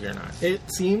reused footage or not. It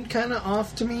seemed kind of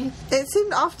off to me. It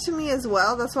seemed off to me as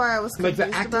well. That's why I was confused The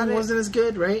about acting it. wasn't as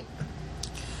good, right?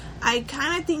 I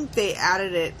kind of think they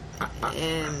added it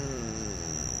in...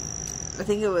 I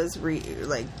think it was for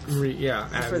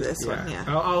this one, yeah.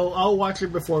 I'll watch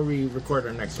it before we record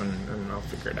our next one, and I'll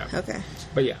figure it out. Okay.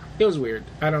 But yeah, it was weird.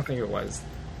 I don't think it was.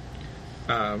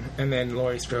 And then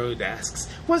Laurie Strode asks,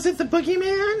 "Was it the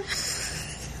boogeyman?"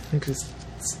 Which is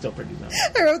still pretty dumb.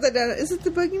 I wrote that down. Is it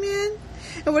the boogeyman?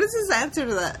 And what is his answer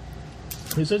to that?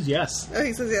 He says yes. Oh,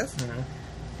 he says yes. Mm-hmm.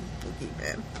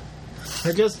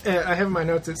 Boogeyman. I have in my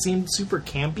notes, it seemed super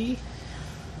campy.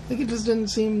 It just didn't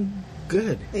seem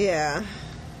good. Yeah.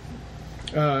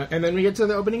 And then we get to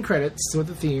the opening credits with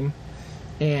the theme,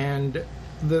 and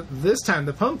this time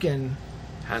the pumpkin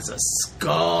has a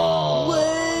skull.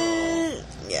 What?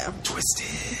 Yeah.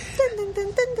 Twisted. Dun, dun,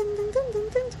 dun, dun, dun, dun, dun, dun,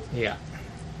 dun. Yeah.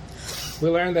 We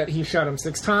learned that he shot him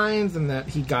 6 times and that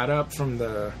he got up from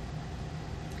the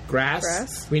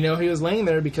grass. We know he was laying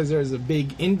there because there was a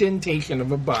big indentation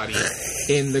of a body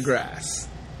in the grass.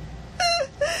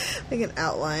 Like an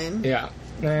outline. Yeah.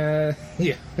 Yeah.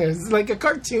 It's like a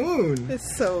cartoon.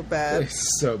 It's so bad.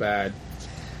 It's so bad.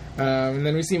 And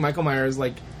then we see Michael Myers,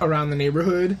 around the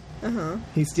neighborhood. Uh-huh.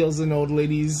 He steals an old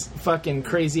lady's fucking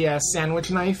crazy-ass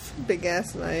sandwich knife. Big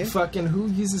ass knife. Fucking who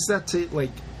uses that to,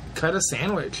 cut a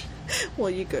sandwich?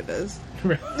 Well, Yuko does.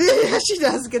 Yeah, she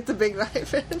does get the big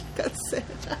knife and cuts it.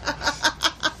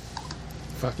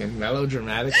 Fucking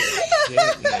melodramatic as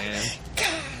shit, man.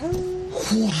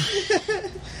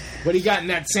 What do you got in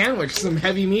that sandwich? Some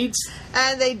heavy meats?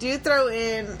 And they do throw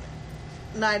in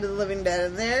Night of the Living Dead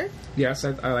in there. Yes,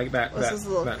 I like that. What's this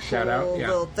little that shout out. Yeah.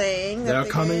 little thing? They're they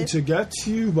coming did? to get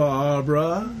you,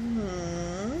 Barbara.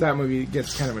 Mm-hmm. That movie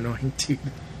gets kind of annoying too.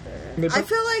 I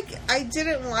feel like I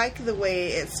didn't like the way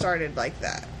it started like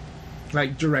that.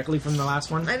 Like directly from the last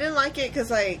one. I didn't like it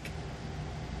because like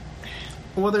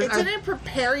Well, it didn't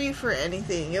prepare you for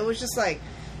anything. It was just like,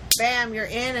 bam, you're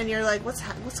in, and you're like, what's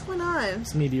going on?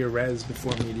 It's Media Res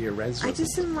before Media Res. I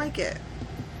just didn't like it.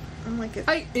 I don't like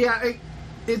it.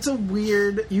 It's a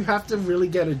weird. You have to really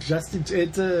get adjusted to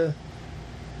it.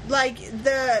 Like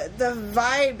the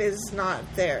vibe is not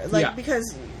there. Like Yeah.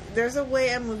 because there's a way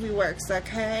a movie works.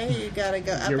 Okay, you gotta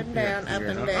go up and down, up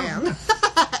and down.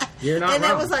 You're not and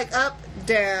wrong. it was like up,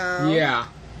 down, Yeah.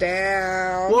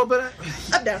 down, Well, but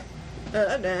up, down.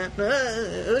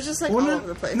 It was just like all over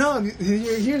the place. No,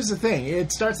 here's the thing.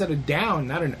 It starts at a down,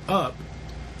 not an up.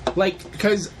 Like,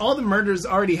 because all the murders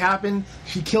already happened.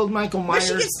 She killed Michael Myers.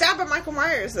 But she gets stabbed by Michael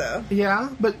Myers, though. Yeah,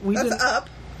 but we That's didn't. up.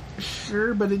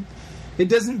 Sure, but it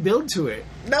doesn't build to it.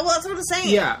 No, well, that's what I'm saying.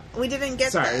 Yeah. We didn't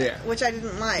get that, Yeah. which I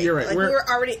didn't like. You're right. Like, we were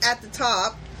already at the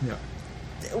top, Yeah.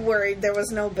 where there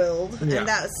was no build, Yeah. and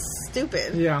that's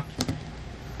stupid. Yeah.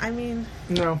 I mean,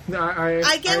 No,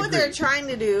 I get what agree. they're trying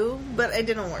to do, but it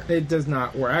didn't work. It does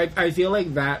not work. I feel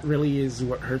like that really is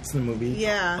what hurts the movie.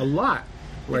 Yeah. A lot.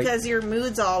 Like, Because your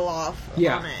mood's all off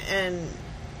Yeah. on it, and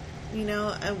you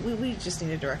know, we just need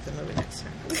to direct the movie next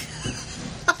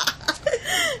time.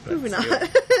 Moving on.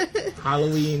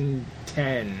 Halloween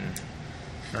 10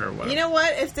 or what? You know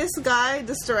what? If this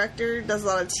director, does a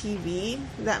lot of TV,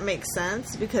 that makes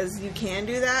sense because you can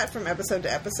do that from episode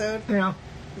to episode. Yeah.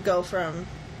 Go from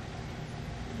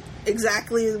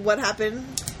exactly what happened,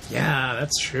 Yeah,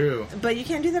 that's true. but you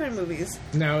can't do that in movies.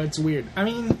 No, it's weird. I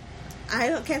mean,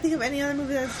 Can't think of any other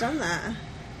movie that's done that.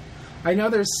 I know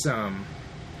there's some.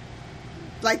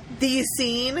 Like the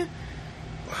scene.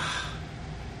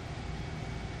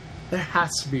 There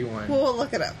has to be one. We'll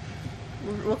look it up.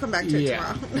 We'll come back to it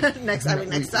Yeah. tomorrow. next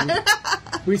time.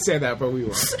 We say that, but we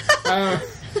won't.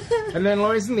 And then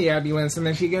Laurie's in the ambulance, and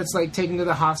then she gets like taken to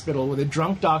the hospital with a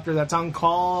drunk doctor that's on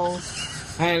call,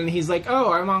 and he's like,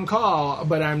 "Oh, I'm on call,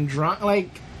 but I'm drunk." Like,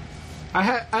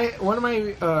 one of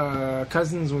my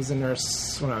cousins was a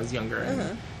nurse when I was younger,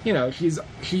 and you know,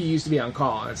 she used to be on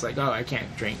call. And it's like, "Oh, I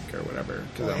can't drink or whatever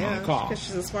because I'm on call." Because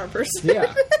she's a smart person.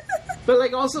 Yeah, but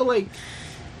like also like.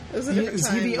 It was a different Is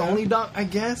time, he the though. only doc? I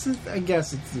guess it's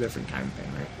a different time thing,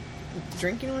 right?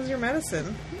 Drinking was your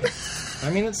medicine. I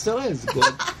mean, it still is.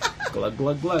 Glug, glug,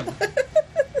 glug, glug.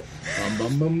 Bum,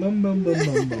 bum, bum, bum, bum, bum,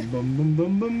 bum, bum,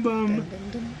 bum, bum, bum,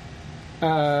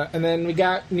 bum. And then we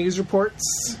got news reports.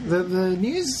 The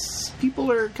news people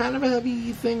are kind of a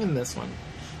heavy thing in this one.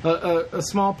 A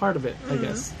small part of it, I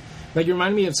guess. Like, you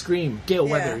remind me of Scream. Gail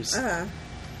Weathers.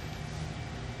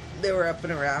 They were up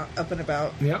and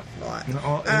about. Yep. A lot. In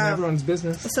everyone's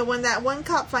business. So when that one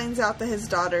cop finds out that his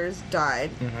daughters died,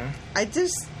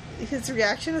 Mm-hmm. his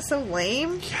reaction is so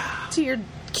lame. Yeah. To your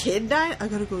kid dying, I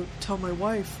gotta go tell my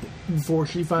wife. Before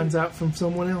she finds out from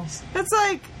someone else. It's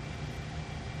like,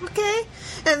 okay,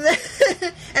 and then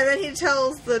and then he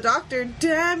tells the doctor,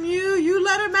 "Damn you, you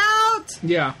let him out."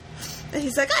 Yeah. And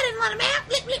he's like, "I didn't let him out."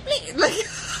 Bleep, bleep, bleep. Like,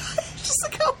 it's just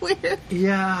like how weird.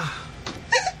 Yeah.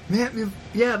 Man,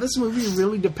 yeah, this movie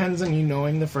really depends on you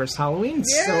knowing the first Halloween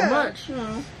so much.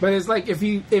 Hmm. But it's like if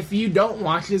you don't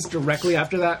watch this directly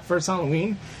after that first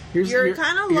Halloween, you're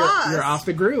kind of lost. You're off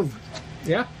the groove.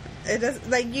 Yeah, It does,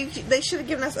 like they should have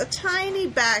given us a tiny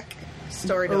back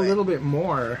story to a it. little bit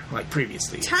more like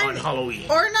previously on Halloween,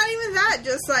 or not even that.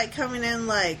 Just like coming in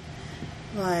like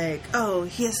oh,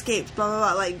 he escaped, blah blah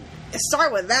blah. Like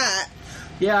start with that.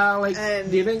 Yeah, like And-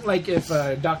 do you think like if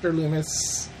Dr.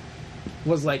 Loomis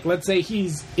was like, let's say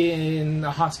he's in a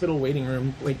hospital waiting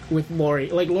room, like with Laurie.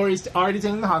 Like Laurie's already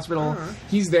taken to the hospital.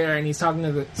 He's there and he's talking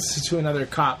to another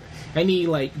cop, and he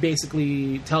like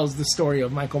basically tells the story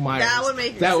of Michael Myers. That would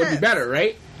make would be sense. better,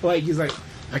 right? Like he's like,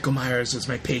 Michael Myers was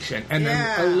my patient, and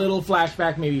Yeah. then a little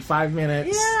flashback, maybe 5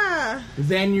 minutes. Yeah.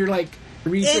 Then you're like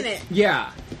In it.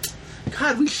 Yeah.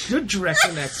 God, we should direct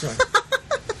the next one.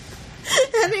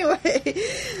 Anyway,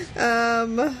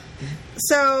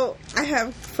 so I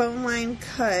have phone line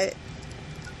cut.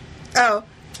 Oh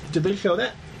Did they show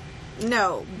that?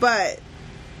 no, but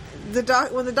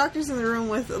when the doctor's in the room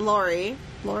with Laurie,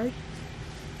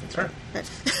 That's right. right.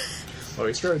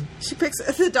 Laurie Strode. She picks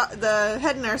the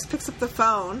head nurse picks up the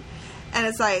phone, and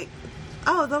it's like,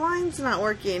 oh, the line's not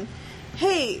working.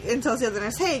 Hey, and tells the other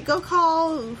nurse, hey, go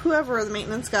call whoever the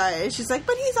maintenance guy is. She's like,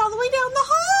 but he's all the way down the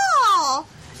hall.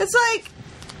 It's like,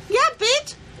 yeah,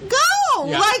 bitch, go.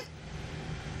 Yeah. Like,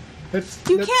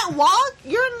 You can't walk?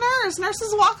 You're a nurse.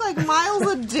 Nurses walk like miles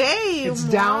a day. It's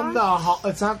down the hall.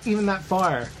 It's not even that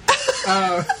far.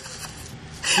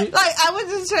 Like, I went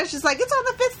to the church, she's like, it's on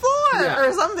the 5th floor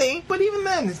or something. But even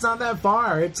then, it's not that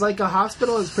far. It's like a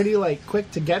hospital is pretty, like, quick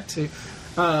to get to.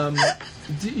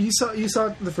 You saw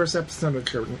the first episode of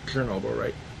Chernobyl,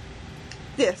 right?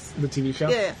 Yes. The TV show?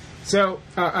 Yeah. So,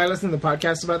 I listened to the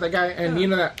podcast about that guy, and you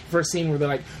know that first scene where they're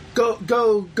like, go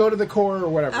to the core or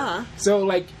whatever. So,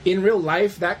 like, in real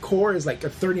life, that core is like a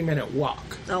 30-minute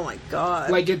walk. Oh my god.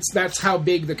 Like, that's how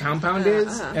big the compound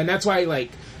is, and that's why,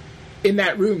 like, in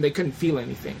that room, they couldn't feel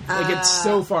anything. Like, it's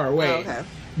so far away. Okay.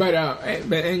 But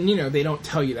you know, they don't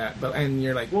tell you that. And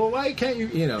you're like, well, why can't you,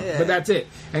 you know? Yeah. But that's it.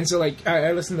 And so, like,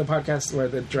 I listened to the podcast where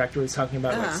the director was talking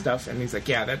about, like, stuff, and he's like,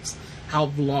 yeah, that's how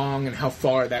long and how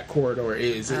far that corridor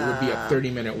is. It would be a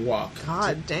 30-minute walk.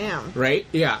 God damn. Right?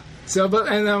 Yeah. So,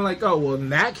 and I'm like, oh, well, in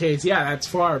that case, yeah, that's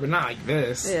far, but not like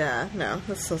this. Yeah, no,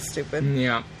 that's so stupid.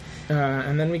 Yeah.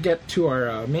 And then we get to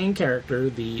our main character,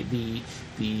 the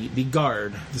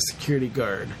guard, the security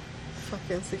guard.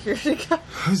 Fucking security guard.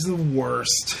 Who's the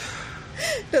worst.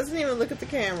 Doesn't even look at the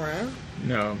camera.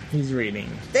 No, he's reading.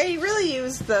 They really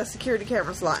use the security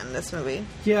cameras a lot in this movie.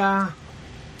 Yeah.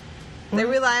 They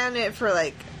rely on it for,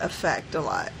 like, effect a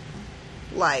lot.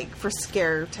 Like, for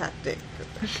scare tactic.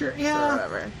 Sure, yeah. Or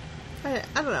whatever. I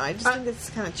don't know, I just think it's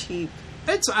kind of cheap.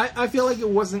 I feel like it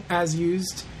wasn't as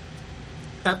used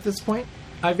at this point.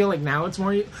 I feel like now it's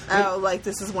more... Like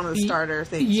this is one of the starter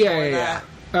things Yeah.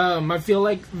 I feel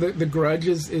like the Grudge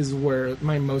is where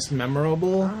my most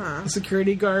memorable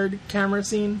security guard camera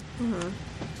scene.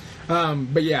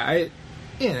 But yeah,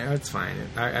 it's fine.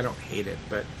 I don't hate it,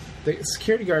 but the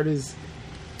security guard is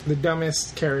the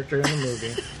dumbest character in the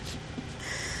movie.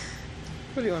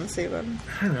 What do you want to say about him?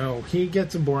 I don't know. He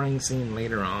gets a boring scene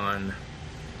later on.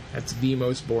 That's the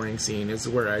most boring scene. Is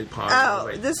where I paused. Oh,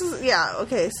 this is... Yeah,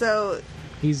 okay, so...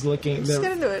 He's looking... Just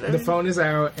get into it. The phone is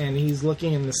out, and he's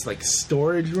looking in this, like,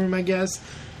 storage room, I guess.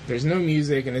 There's no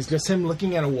music, and it's just him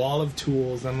looking at a wall of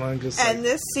tools. I'm just and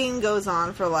this scene goes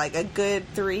on for, like, a good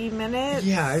 3 minutes.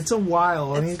 Yeah, it's a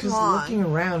while, and he's just looking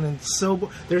around, and it's so...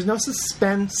 There's no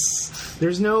suspense.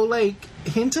 There's no, like,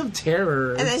 hint of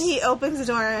terror. And then he opens the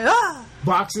door, and...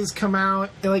 Boxes come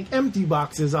out, like, empty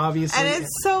boxes, obviously. And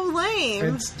it's so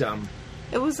lame. It's dumb.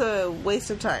 It was a waste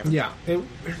of time. Yeah, it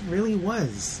really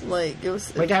was. Like, it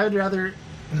was... Like, I would rather...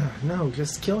 No,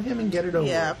 just kill him and get it over.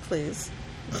 Yeah, please.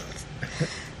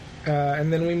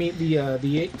 And then we meet the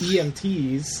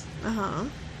EMTs.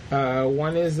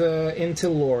 One is into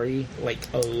Lori,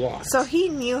 like, a lot. So he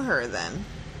knew her then?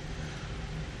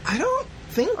 I don't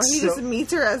think so. Or he just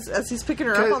meets her as he's picking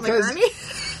her up on the gurney?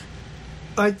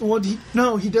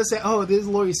 He does say, oh, this is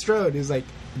Laurie Strode. He's like...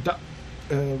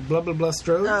 blah blah blah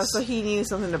Strode. Oh, so he knew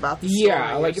something about the story.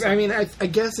 Yeah, like, I mean, I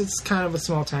guess it's kind of a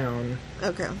small town.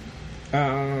 Okay.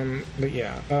 But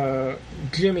yeah,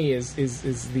 Jimmy is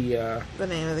the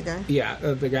name of the guy. Yeah,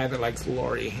 the guy that likes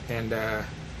Lori, and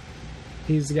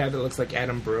he's the guy that looks like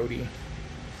Adam Brody.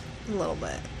 A little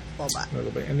bit.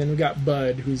 And then we got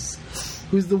Bud, who's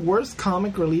the worst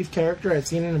comic relief character I've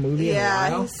seen in a movie in a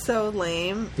while. Yeah, he's so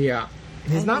lame. Yeah,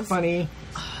 he's not funny.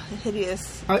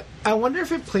 Hideous. I wonder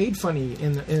if it played funny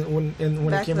when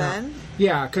it came out.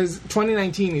 Yeah, because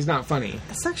 2019 he's not funny.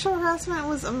 Sexual harassment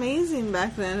was amazing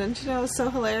back then. Didn't you know it was so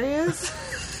hilarious?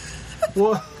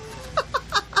 Well,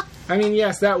 I mean,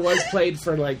 yes, that was played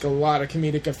for, like, a lot of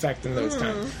comedic effect in those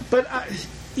times. But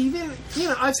even, you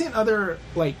know, I've seen other,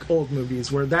 like, old movies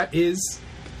where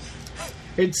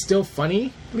it's still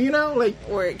funny, you know, like,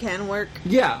 where it can work.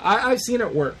 Yeah, I've seen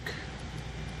it work,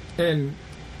 and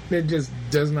it just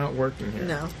does not work in here.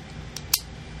 No.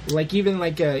 Like, even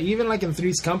in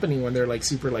Three's Company, when they're, like,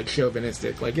 super, like,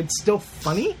 chauvinistic, like, it's still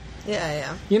funny.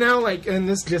 Yeah. You know, like, and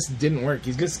this just didn't work.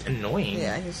 He's just annoying.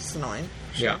 Yeah, he's just annoying.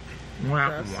 Yeah.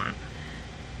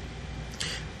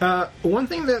 One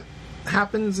thing that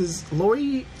happens is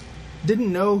Laurie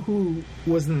didn't know who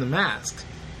was in the mask,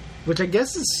 which I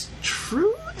guess is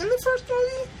true in the first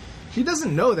movie. She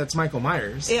doesn't know that's Michael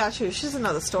Myers. Yeah, true. She doesn't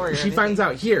know the story. She finds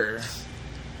out here.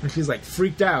 And she's, like,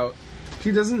 freaked out.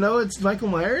 She doesn't know it's Michael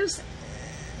Myers?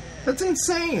 That's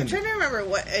insane. I'm trying to remember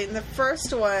what... In the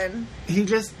first one...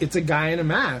 It's a guy in a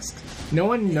mask. No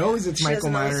one knows it's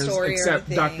Michael Myers except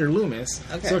Dr. Loomis.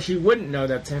 Okay. So she wouldn't know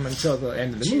that's him until the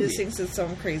end of the movie. She just thinks it's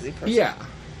some crazy person. Yeah.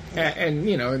 And,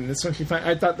 you know, in this one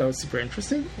I thought that was super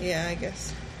interesting. Yeah, I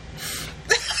guess.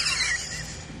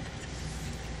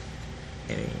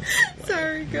 Anyway.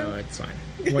 Sorry, go. No, it's fine.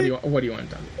 What do you want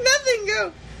done? Nothing,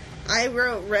 go. I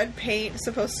wrote red paint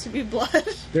supposed to be blood.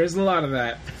 There's a lot of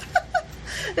that.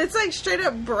 It's like straight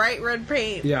up bright red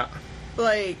paint. Yeah.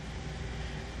 Like,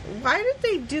 Why did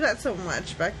they do that so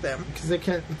much back then? Because it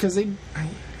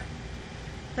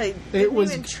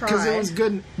was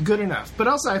good enough. But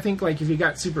also, I think like if you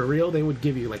got super real, they would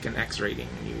give you like an X rating,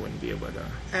 and you wouldn't be able to.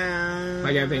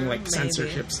 Like I think like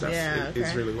censorship stuff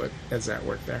is really what is at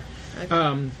work there.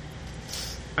 Okay.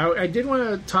 I did want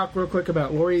to talk real quick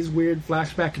about Laurie's weird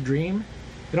flashback dream.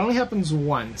 It only happens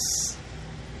once,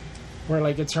 where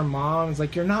like it's her mom. It's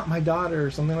like, you're not my daughter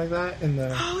or something like that.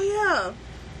 Oh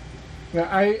yeah.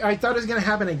 I thought it was gonna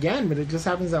happen again, but it just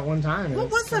happens that one time.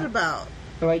 What was that about?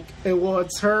 Like,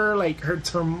 it's her, like,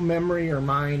 her memory or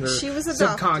mind or she was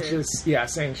adopted. Subconscious,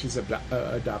 saying she's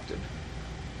adopted.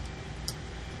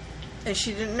 And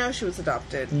she didn't know she was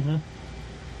adopted. Mm-hmm.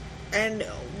 And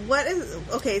what is...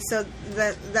 Okay, so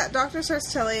that doctor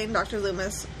starts telling Dr.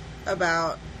 Loomis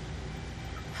about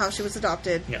how she was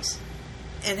adopted. Yes.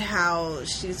 And how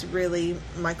she's really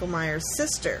Michael Myers'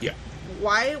 sister. Yeah.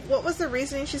 Why? What was the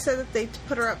reasoning she said that they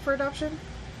put her up for adoption?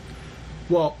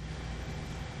 Well...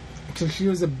 because she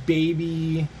was a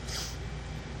baby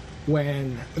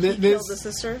when he killed the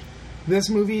sister. This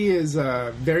movie is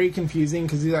very confusing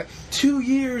because he's like 2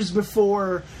 years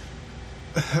before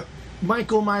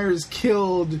Michael Myers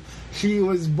killed, she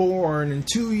was born, and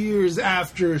 2 years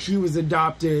after she was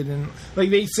adopted, and like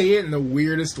they say it in the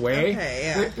weirdest way. Okay,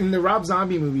 yeah. In the Rob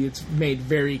Zombie movie, it's made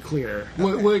very clear,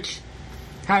 which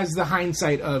has the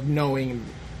hindsight of knowing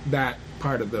that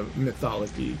part of the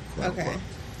mythology. Quote, okay. unquote.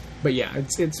 But yeah,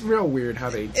 it's real weird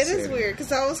how they. It is weird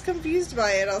because I was confused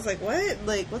by it. I was like, "What?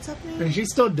 Like, what's happening?" And she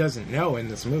still doesn't know in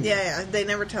this movie. Yeah, they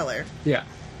never tell her. Yeah.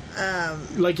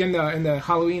 Like in the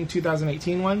Halloween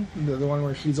 2018 one, the one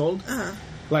where she's old. Uh-huh.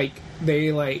 Like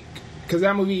they because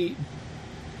that movie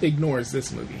ignores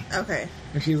this movie. Okay.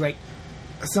 And she's like,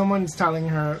 someone's talking to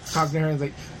her, and it's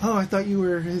like, "Oh, I thought you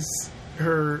were his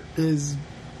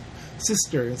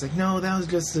sister." It's like, no, that was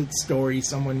just a story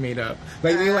someone made up.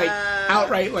 Like they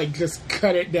outright like just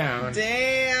cut it down.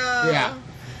 Damn. Yeah.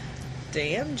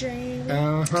 Damn, Jamie.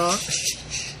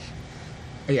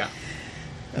 Yeah.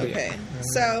 Okay. Yeah.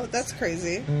 So that's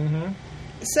crazy. Mm-hmm.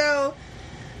 So,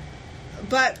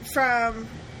 but from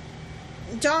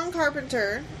John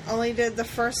Carpenter only did the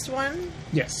first one.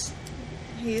 Yes.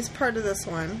 He's part of this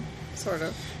one, sort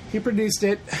of. He produced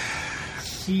it.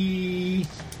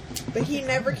 But he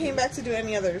never came back to do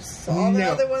any others. So all the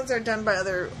other ones are done by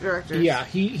other directors. Yeah,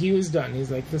 he was done.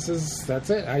 He's like, that's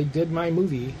it. I did my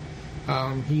movie.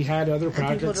 He had other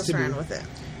projects and people just to ran do. with it.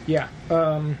 Yeah.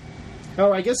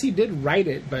 I guess he did write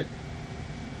it, but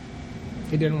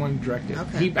he didn't want to direct it.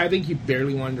 Okay. I think he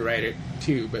barely wanted to write it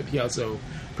too, but he also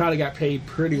probably got paid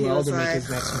pretty well to make his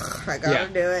next one. I gotta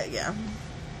do it. Yeah.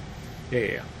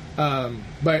 Yeah.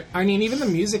 But I mean, even the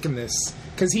music in this.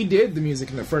 Because he did the music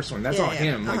in the first one. That's all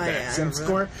him. Like that synth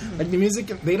score. Mm-hmm. Like the music,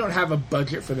 they don't have a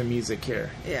budget for the music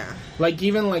here. Yeah. Like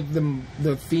even like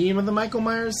the theme of the Michael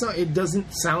Myers song, it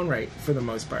doesn't sound right for the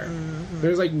most part. Mm-hmm.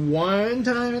 There's like one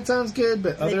time it sounds good,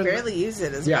 but they barely use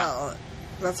it as well.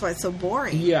 That's why it's so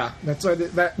boring. Yeah, that's why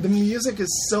the music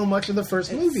is so much of the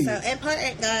first movie. So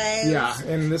important, guys. Yeah,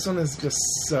 and this one is just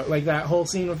so like that whole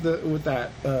scene with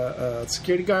that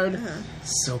security guard.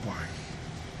 So boring.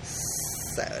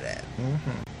 So dead.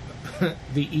 Mm-hmm.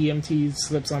 The EMT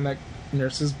slips on that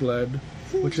nurse's blood,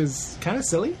 which is kind of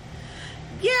silly.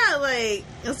 Yeah, like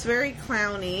it's very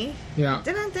clowny. Yeah.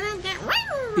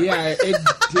 Yeah, it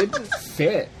didn't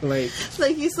fit. Like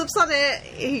he slips on it,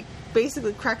 he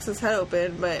basically cracks his head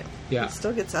open, but he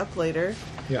still gets up later.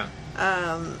 Yeah.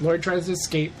 Laurie tries to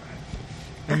escape,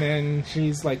 and then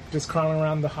she's like just crawling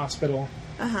around the hospital,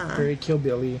 very Kill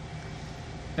Billy,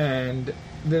 and.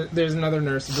 There's another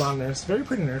nurse, a blonde nurse, very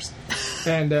pretty nurse,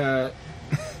 and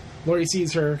Laurie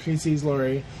sees her, she sees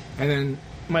Laurie, and then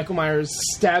Michael Myers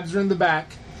stabs her in the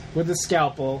back with a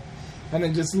scalpel, and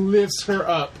then just lifts her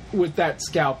up with that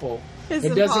scalpel. It's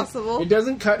impossible. It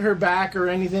doesn't cut her back or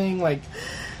anything. Like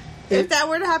if that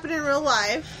were to happen in real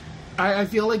life, I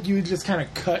feel like you would just kind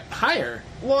of cut higher.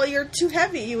 Well, you're too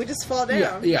heavy; you would just fall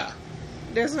down. Yeah.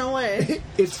 There's no way.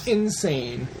 It's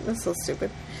insane. That's so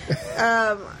stupid.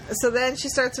 So then she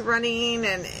starts running,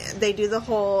 and they do the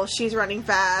whole she's running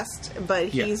fast, but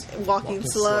he's walking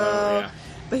slow,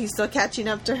 but he's still catching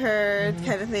up to her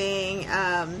kind of thing.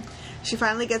 She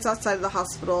finally gets outside of the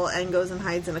hospital and goes and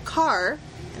hides in a car,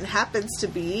 and happens to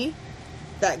be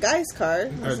that guy's car.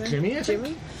 Jimmy?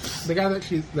 Jimmy? The guy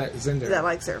that's in there. That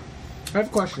likes her. I have a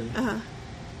question.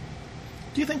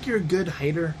 Do you think you're a good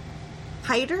hider?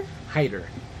 Hider? Hider.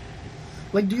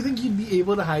 Like, do you think you'd be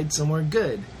able to hide somewhere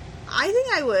good? I think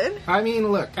I would. I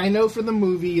mean, look, I know for the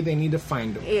movie they need to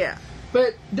find him. Yeah.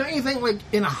 But don't you think, like,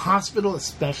 in a hospital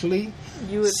especially,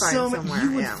 You would find somewhere.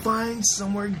 You would yeah. find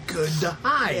somewhere good to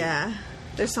hide. Yeah.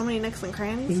 There's so many nooks and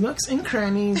crannies. There's nooks and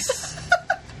crannies.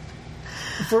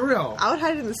 For real. I would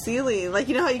hide in the ceiling. Like,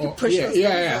 you know how you can push those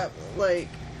things up? Like,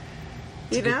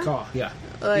 you know? Good call, yeah.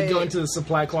 Like, you go into the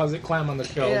supply closet, climb on the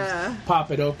shelves,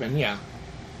 pop it open, yeah.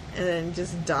 And then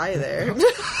just die there.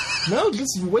 No,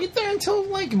 just wait there until,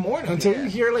 like, morning. Until you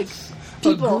hear, like,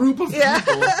 people. A group of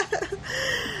people.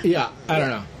 Yeah, I don't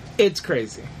know. It's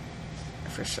crazy.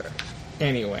 For sure.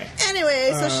 Anyway,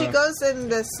 so she goes in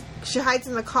this. She hides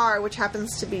in the car, which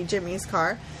happens to be Jimmy's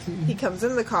car. He comes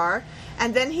in the car,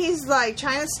 and then he's like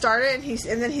trying to start it,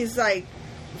 and then he's like,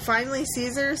 finally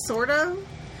sees her, sort of,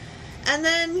 and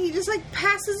then he just like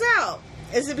passes out.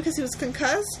 Is it because he was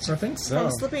concussed? I think so.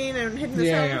 From slipping and hitting his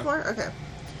head before. Okay,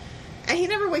 and he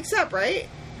never wakes up, right?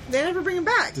 They never bring him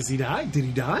back. Does he die? Did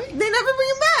he die? They never bring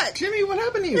him back. Jimmy, what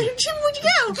happened to you? Jimmy, where'd you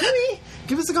go? Jimmy,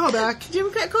 give us a call back. Jimmy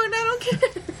Crackcorn, I don't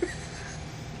care.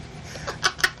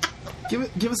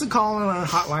 Give us a call on our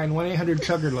hotline,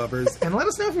 1-800-CHUGGER-LOVERS, and let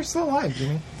us know if you're still alive,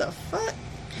 Jimmy. The fuck?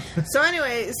 So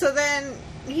anyway, so then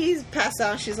he's passed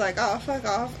out, and she's like, oh, fuck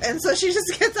off. And so she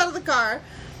just gets out of the car,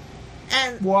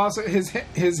 and... Well, also, his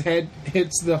head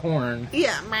hits the horn.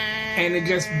 Yeah. And it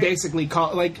just basically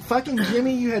like, fucking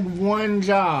Jimmy, you had one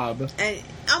job. And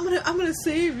I'm gonna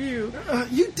save you.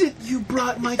 You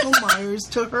brought Michael Myers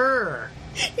to her.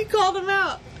 He called him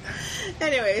out.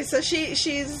 Anyway, so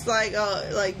she's like,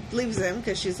 leaves him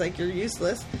because she's like, you're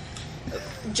useless.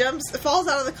 Falls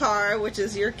out of the car, which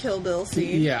is your Kill Bill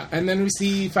scene. Yeah, and then we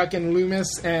see fucking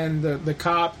Loomis and the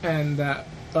cop and that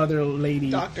other lady.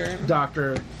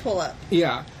 Doctor. Pull up.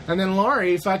 Yeah, and then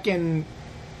Laurie fucking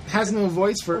has no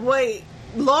voice for... Wait,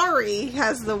 Laurie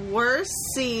has the worst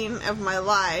scene of my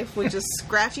life, which is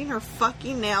scratching her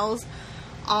fucking nails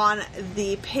on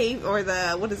the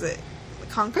what is it?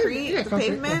 Concrete? Yeah, the concrete,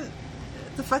 pavement? yeah.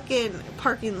 The fucking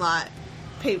parking lot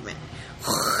pavement.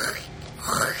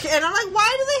 And I'm like,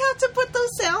 why do they have to put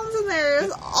those sounds in there?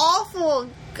 It's awful.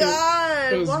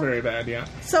 God. It was very bad, yeah.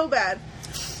 So bad.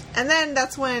 And then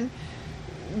that's when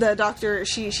the doctor,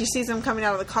 she sees him coming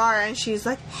out of the car, and she's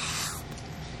like, help.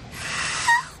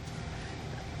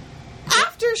 Help.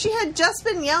 After she had just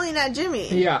been yelling at Jimmy.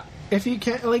 Yeah. If you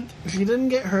can't, like, she didn't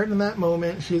get hurt in that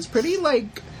moment. She was pretty,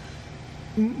 like,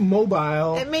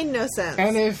 mobile. It made no sense.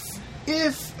 And if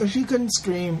she couldn't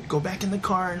scream, go back in the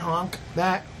car and honk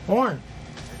that horn.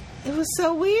 It was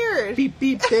so weird. Beep,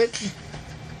 beep, bitch.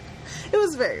 It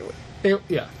was very weird.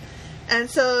 Yeah. And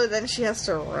so then she has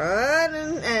to run,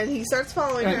 and he starts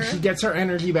following her. And she gets her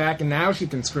energy back, and now she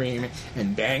can scream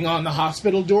and bang on the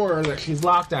hospital door that she's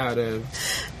locked out of.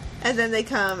 And then they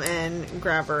come and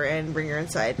grab her and bring her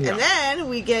inside. Yeah. And then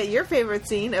we get your favorite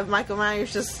scene of Michael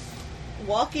Myers just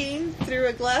walking through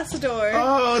a glass door.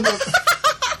 Oh, no.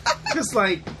 Just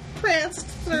like... pranced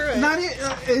through it.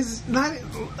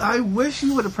 I wish he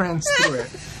would have pranced through it.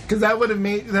 Because that would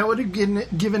have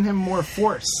given him more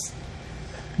force.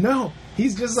 No.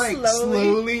 He's just like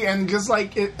slowly and just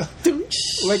like it...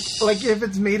 like if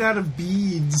it's made out of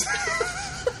beads.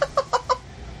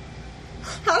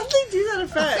 How did they do that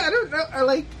effect? I don't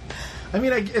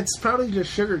know. It's probably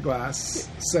just sugar glass,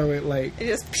 so it like... It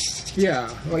just...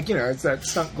 Yeah, like, you know, it's that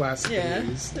stunt glass that yeah, they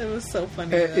use. it was so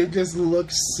funny. It just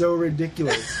looks so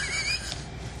ridiculous.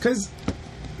 Because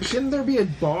shouldn't there be a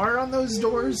bar on those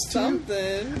doors, too?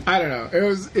 Something. I don't know.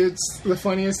 It's the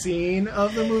funniest scene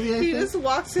of the movie, I think. He just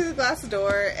walks through the glass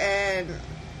door, and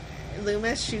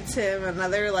Loomis shoots him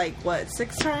another,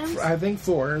 6 times? I think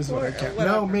 4 is what I count.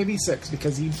 No, maybe 6,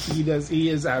 because he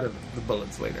is out of the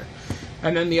bullets later.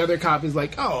 And then the other cop is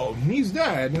like, oh, he's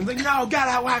dead. And he's like, no, get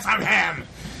away from him!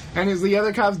 And the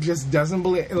other cop just doesn't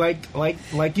believe, like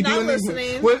you do in these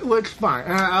movies. Which fine.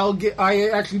 I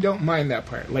actually don't mind that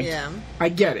part. Yeah. I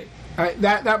get it.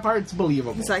 That part's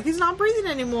believable. He's like, he's not breathing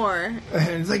anymore. And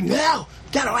it's like, no,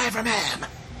 get away from him.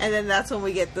 And then that's when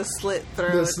we get the slit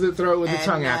throat. The slit throat with the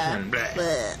tongue action.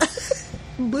 Bleh.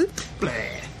 Bloop.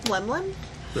 Bleh. Lem.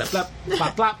 Blap, blap,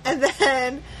 blap, blap. And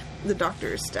then the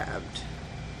doctor is stabbed.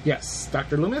 Yes.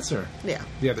 Dr. Loomis or? Yeah.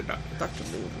 The other doctor. Dr.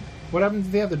 Loomis. What happened to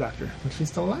the other doctor? Was she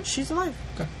still alive? She's alive.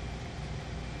 Okay.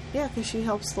 Yeah, because she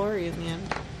helps Laurie in the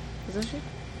end. Isn't she?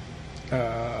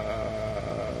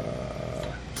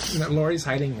 No, Laurie's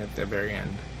hiding at the very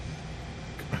end.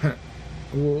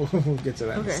 We'll get to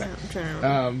that in a second. I'm trying to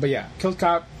remember. But yeah, kills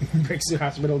cop, breaks the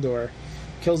hospital door,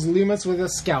 kills Loomis with a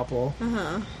scalpel.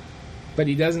 But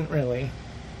he doesn't really.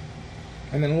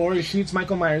 And then Laurie shoots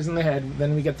Michael Myers in the head.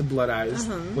 Then we get the blood eyes,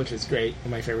 which is great.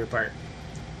 My favorite part.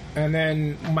 And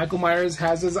then Michael Myers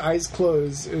has his eyes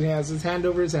closed. And he has his hand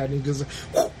over his head. And he goes,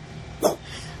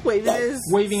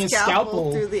 waving his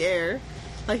scalpel through the air,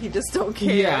 like he just don't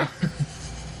care. Yeah.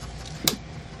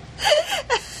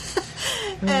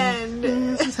 And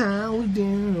this is how we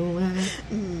do it.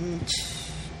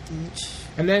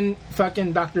 And then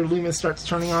fucking Dr. Loomis starts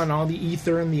turning on all the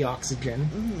ether and the oxygen.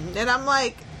 And I'm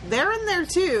like, they're in there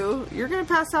too. You're gonna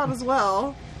pass out as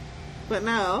well. But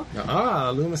no.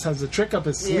 Loomis has a trick up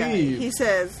his sleeve. Yeah, he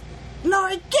says,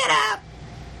 Laurie, get up!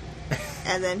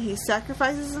 And then he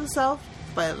sacrifices himself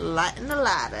by lighting the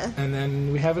lighter. And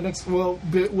then we have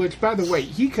which, by the way,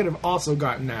 he could have also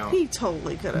gotten out. He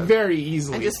totally could have. Very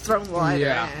easily. And just thrown the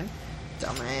lighter in.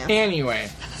 Dumbass. Anyway,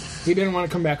 he didn't want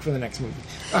to come back for the next movie.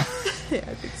 Yeah,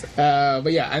 I think so.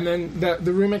 But yeah, and then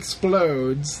the room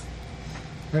explodes.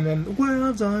 And then the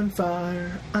world's on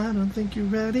fire. I don't think you're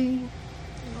ready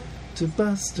to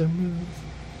bust a move.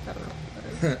 I don't know.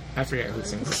 I forget who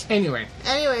sings it. Anyway,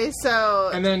 so...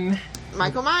 And then...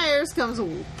 Michael Myers comes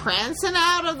prancing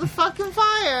out of the fucking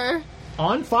fire.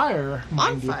 On fire.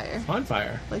 On fire. On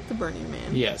fire. Like the Burning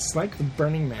Man. Yes, like the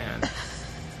Burning Man.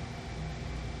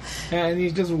 And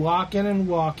he's just walking and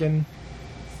walking.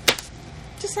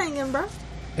 Just hanging, bro.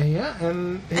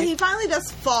 And he finally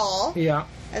does fall. Yeah.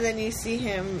 And then you see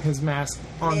him... His mask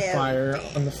on fire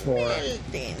on the floor.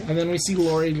 And then we see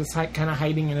Laurie just kind of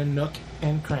hiding in a nook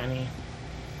and cranny.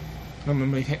 And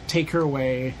then they take her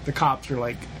away. The cops are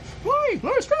like, Laurie's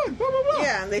dead, blah, blah, blah.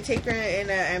 Yeah, and they take her in an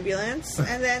ambulance.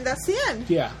 And then that's the end.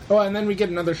 Yeah. Oh, and then we get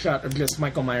another shot of just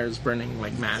Michael Myers burning,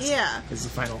 like, mask. Yeah. Is the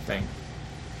final thing.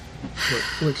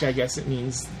 Which I guess it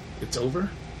means it's over.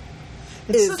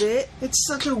 It's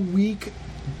such a weak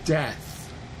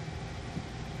death.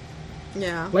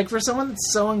 Yeah. Like, for someone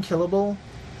that's so unkillable,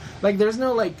 like, there's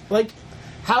no,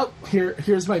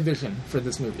 here's my vision for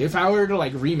this movie. If I were to,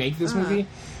 remake this movie,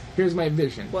 here's my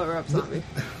vision. What, Rob Zombie?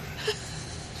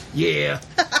 Yeah.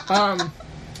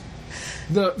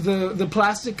 The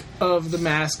plastic of the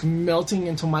mask melting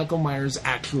into Michael Myers'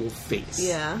 actual face.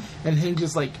 Yeah. And him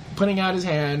just, putting out his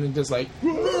hand and just,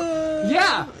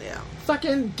 yeah! Yeah.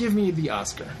 Fucking give me the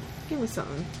Oscar. Give me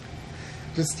something.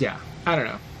 Just, yeah. I don't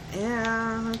know.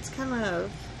 Yeah, it's kind of...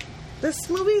 This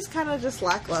movie's kind of just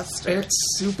lackluster.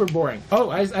 It's super boring.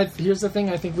 Oh, here's the thing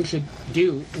I think we should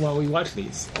do while we watch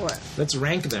these. What? Let's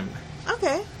rank them.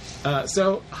 Okay.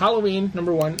 So, Halloween,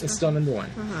 number 1, is still number 1.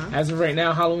 As of right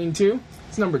now, Halloween 2,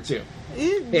 it's number 2.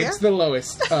 Yeah. It's the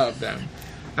lowest of them.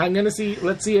 Let's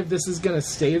see if this is going to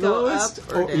stay the lowest.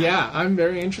 Up or down? Yeah, I'm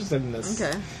very interested in this.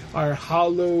 Okay. Our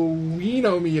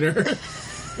Halloweenometer.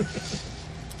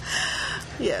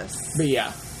 Yes. But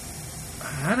yeah.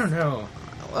 I don't know.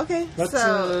 Okay,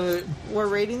 so we're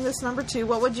rating this number 2.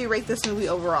 What would you rate this movie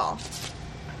overall?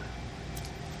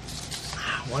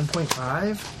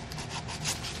 1.5?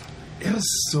 It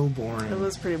was so boring. It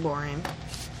was pretty boring.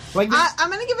 I'm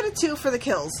going to give it a 2 for the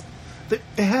kills. It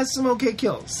has some okay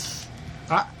kills.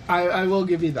 I will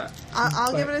give you that.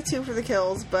 I'll give it a 2 for the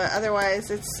kills, but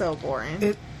otherwise it's so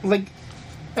boring.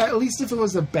 At least if it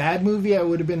was a bad movie, I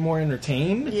would have been more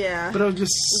entertained. Yeah. But I was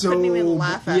just couldn't even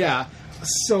laugh at it. Yeah.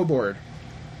 So bored.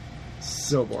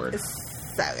 So bored.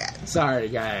 It's so good. Sorry,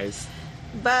 guys.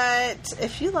 But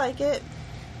if you like it...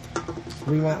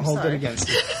 We won't hold it against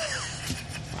you.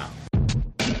 Wow.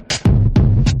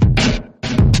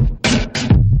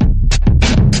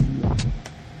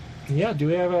 Yeah, do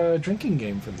we have a drinking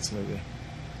game for this movie?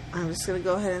 I'm just going to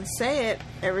go ahead and say it.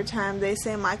 Every time they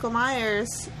say Michael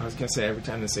Myers... I was going to say every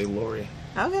time they say Laurie.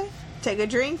 Okay. Take a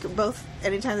drink. Both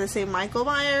anytime they say Michael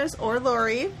Myers or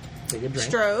Laurie. Take a drink.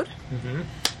 Strode. Mm-hmm.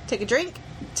 Take a drink.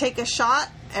 Take a shot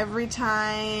every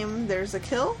time there's a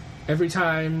kill. Every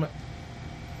time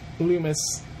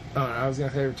Loomis... Oh, I was going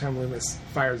to say every time Loomis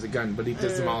fires a gun, but he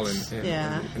does them all in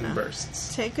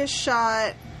bursts. Take a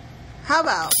shot. How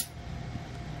about...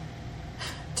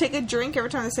 Take a drink every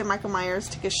time they say Michael Myers.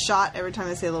 Take a shot every time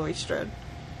they say Laurie Strode.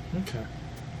 Okay.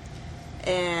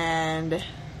 And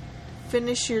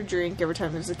finish your drink every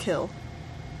time there's a kill.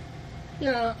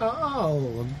 Yeah,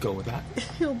 I'll go with that.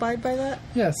 You'll abide by that?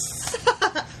 Yes.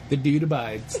 The dude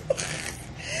abides.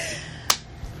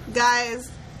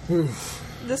 Guys, Oof.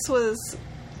 This was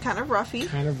kind of roughy.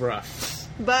 Kind of rough.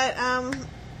 But,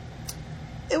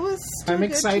 it was still I'm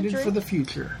good excited to for the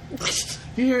future.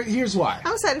 Here's why.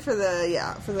 I'm excited for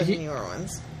the newer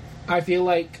ones. I feel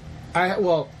like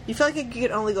you feel like it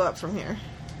could only go up from here.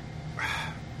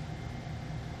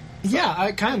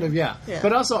 Yeah, yeah.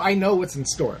 But also, I know what's in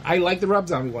store. I like the Rob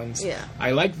Zombie ones. Yeah.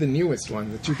 I like the newest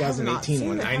one, the 2018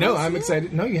 one. I know, I'm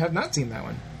excited. No, you have not seen that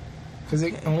one. Because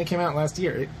it only came out last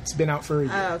year. It's been out for a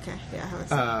year. Oh, okay. Yeah, I haven't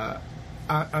seen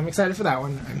I'm excited for that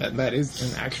one. And that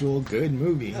is an actual good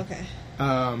movie. Okay.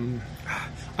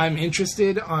 I'm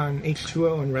interested on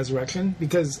H2O and Resurrection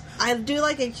because I do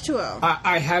like H2O.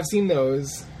 I have seen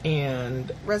those,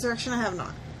 and Resurrection I have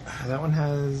not. that one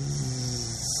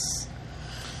has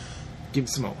Give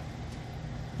Smo.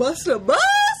 Busta Bus?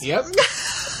 Yep.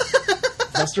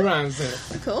 Busta Rhymes in it.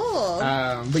 Cool.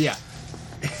 But yeah.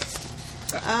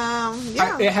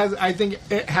 Yeah. It has. I think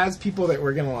it has people that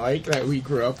we're gonna like that we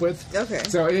grew up with. Okay.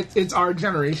 So it's our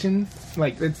generation.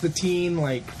 Like it's the teen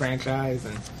like franchise,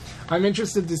 and I'm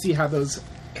interested to see how those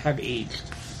have aged.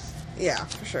 Yeah,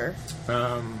 for sure.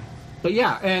 But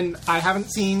yeah, and I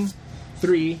haven't seen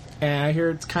 3, and I hear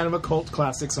it's kind of a cult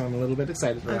classic, so I'm a little bit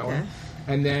excited for that Okay. one.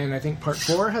 And then I think part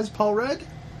 4 has Paul Rudd,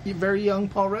 very young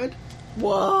Paul Rudd.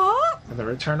 What? And the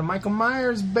return of Michael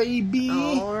Myers, baby.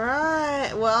 All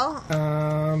right. Well,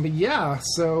 But yeah,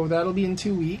 so that'll be in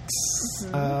 2 weeks.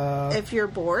 if you're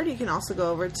bored, you can also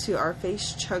go over to our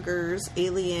Face Chuggers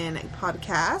Alien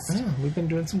podcast Yeah, we've been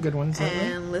doing some good ones lately.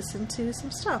 and listen to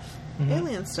some stuff. Mm-hmm.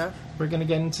 Alien stuff. We're going to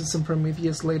get into some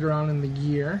Prometheus later on in the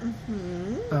year.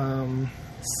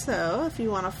 So, if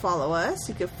you want to follow us,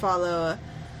 you can follow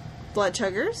Blood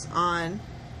Chuggers on.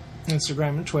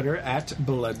 Instagram and Twitter at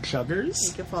Blood Chuggers.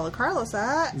 You can follow Carlos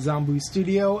at. Zombu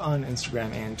Studio on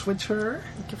Instagram and Twitter.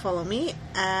 You can follow me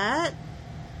at.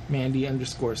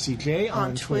 Mandy_CJ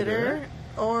On Twitter.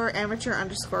 Or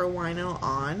amateur_wino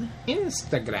on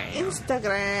Instagram.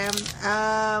 Instagram.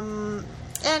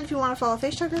 And if you want to follow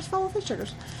Face Chuggers, follow Face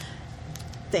Chuggers.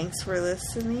 Thanks for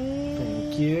listening.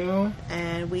 Thank you.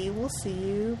 And we will see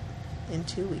you in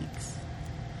 2 weeks.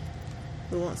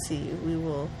 We won't see you. We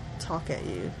will talk at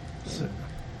you in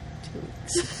 2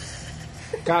 weeks.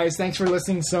 Guys, thanks for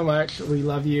listening so much. We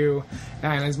love you.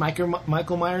 And as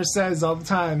Michael Myers says all the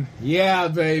time, yeah,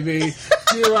 baby,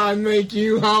 do I make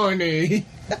you horny?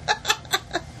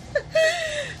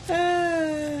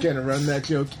 Gonna run that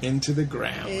joke into the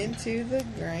ground. Into the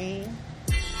grain.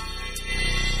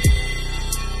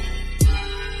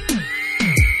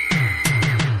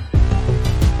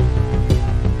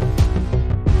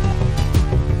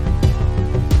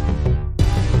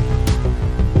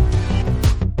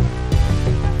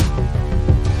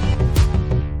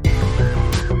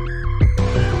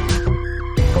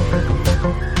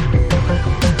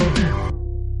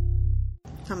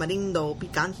 Tamarindo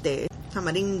picante,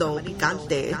 tamarindo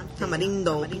picante,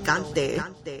 tamarindo picante.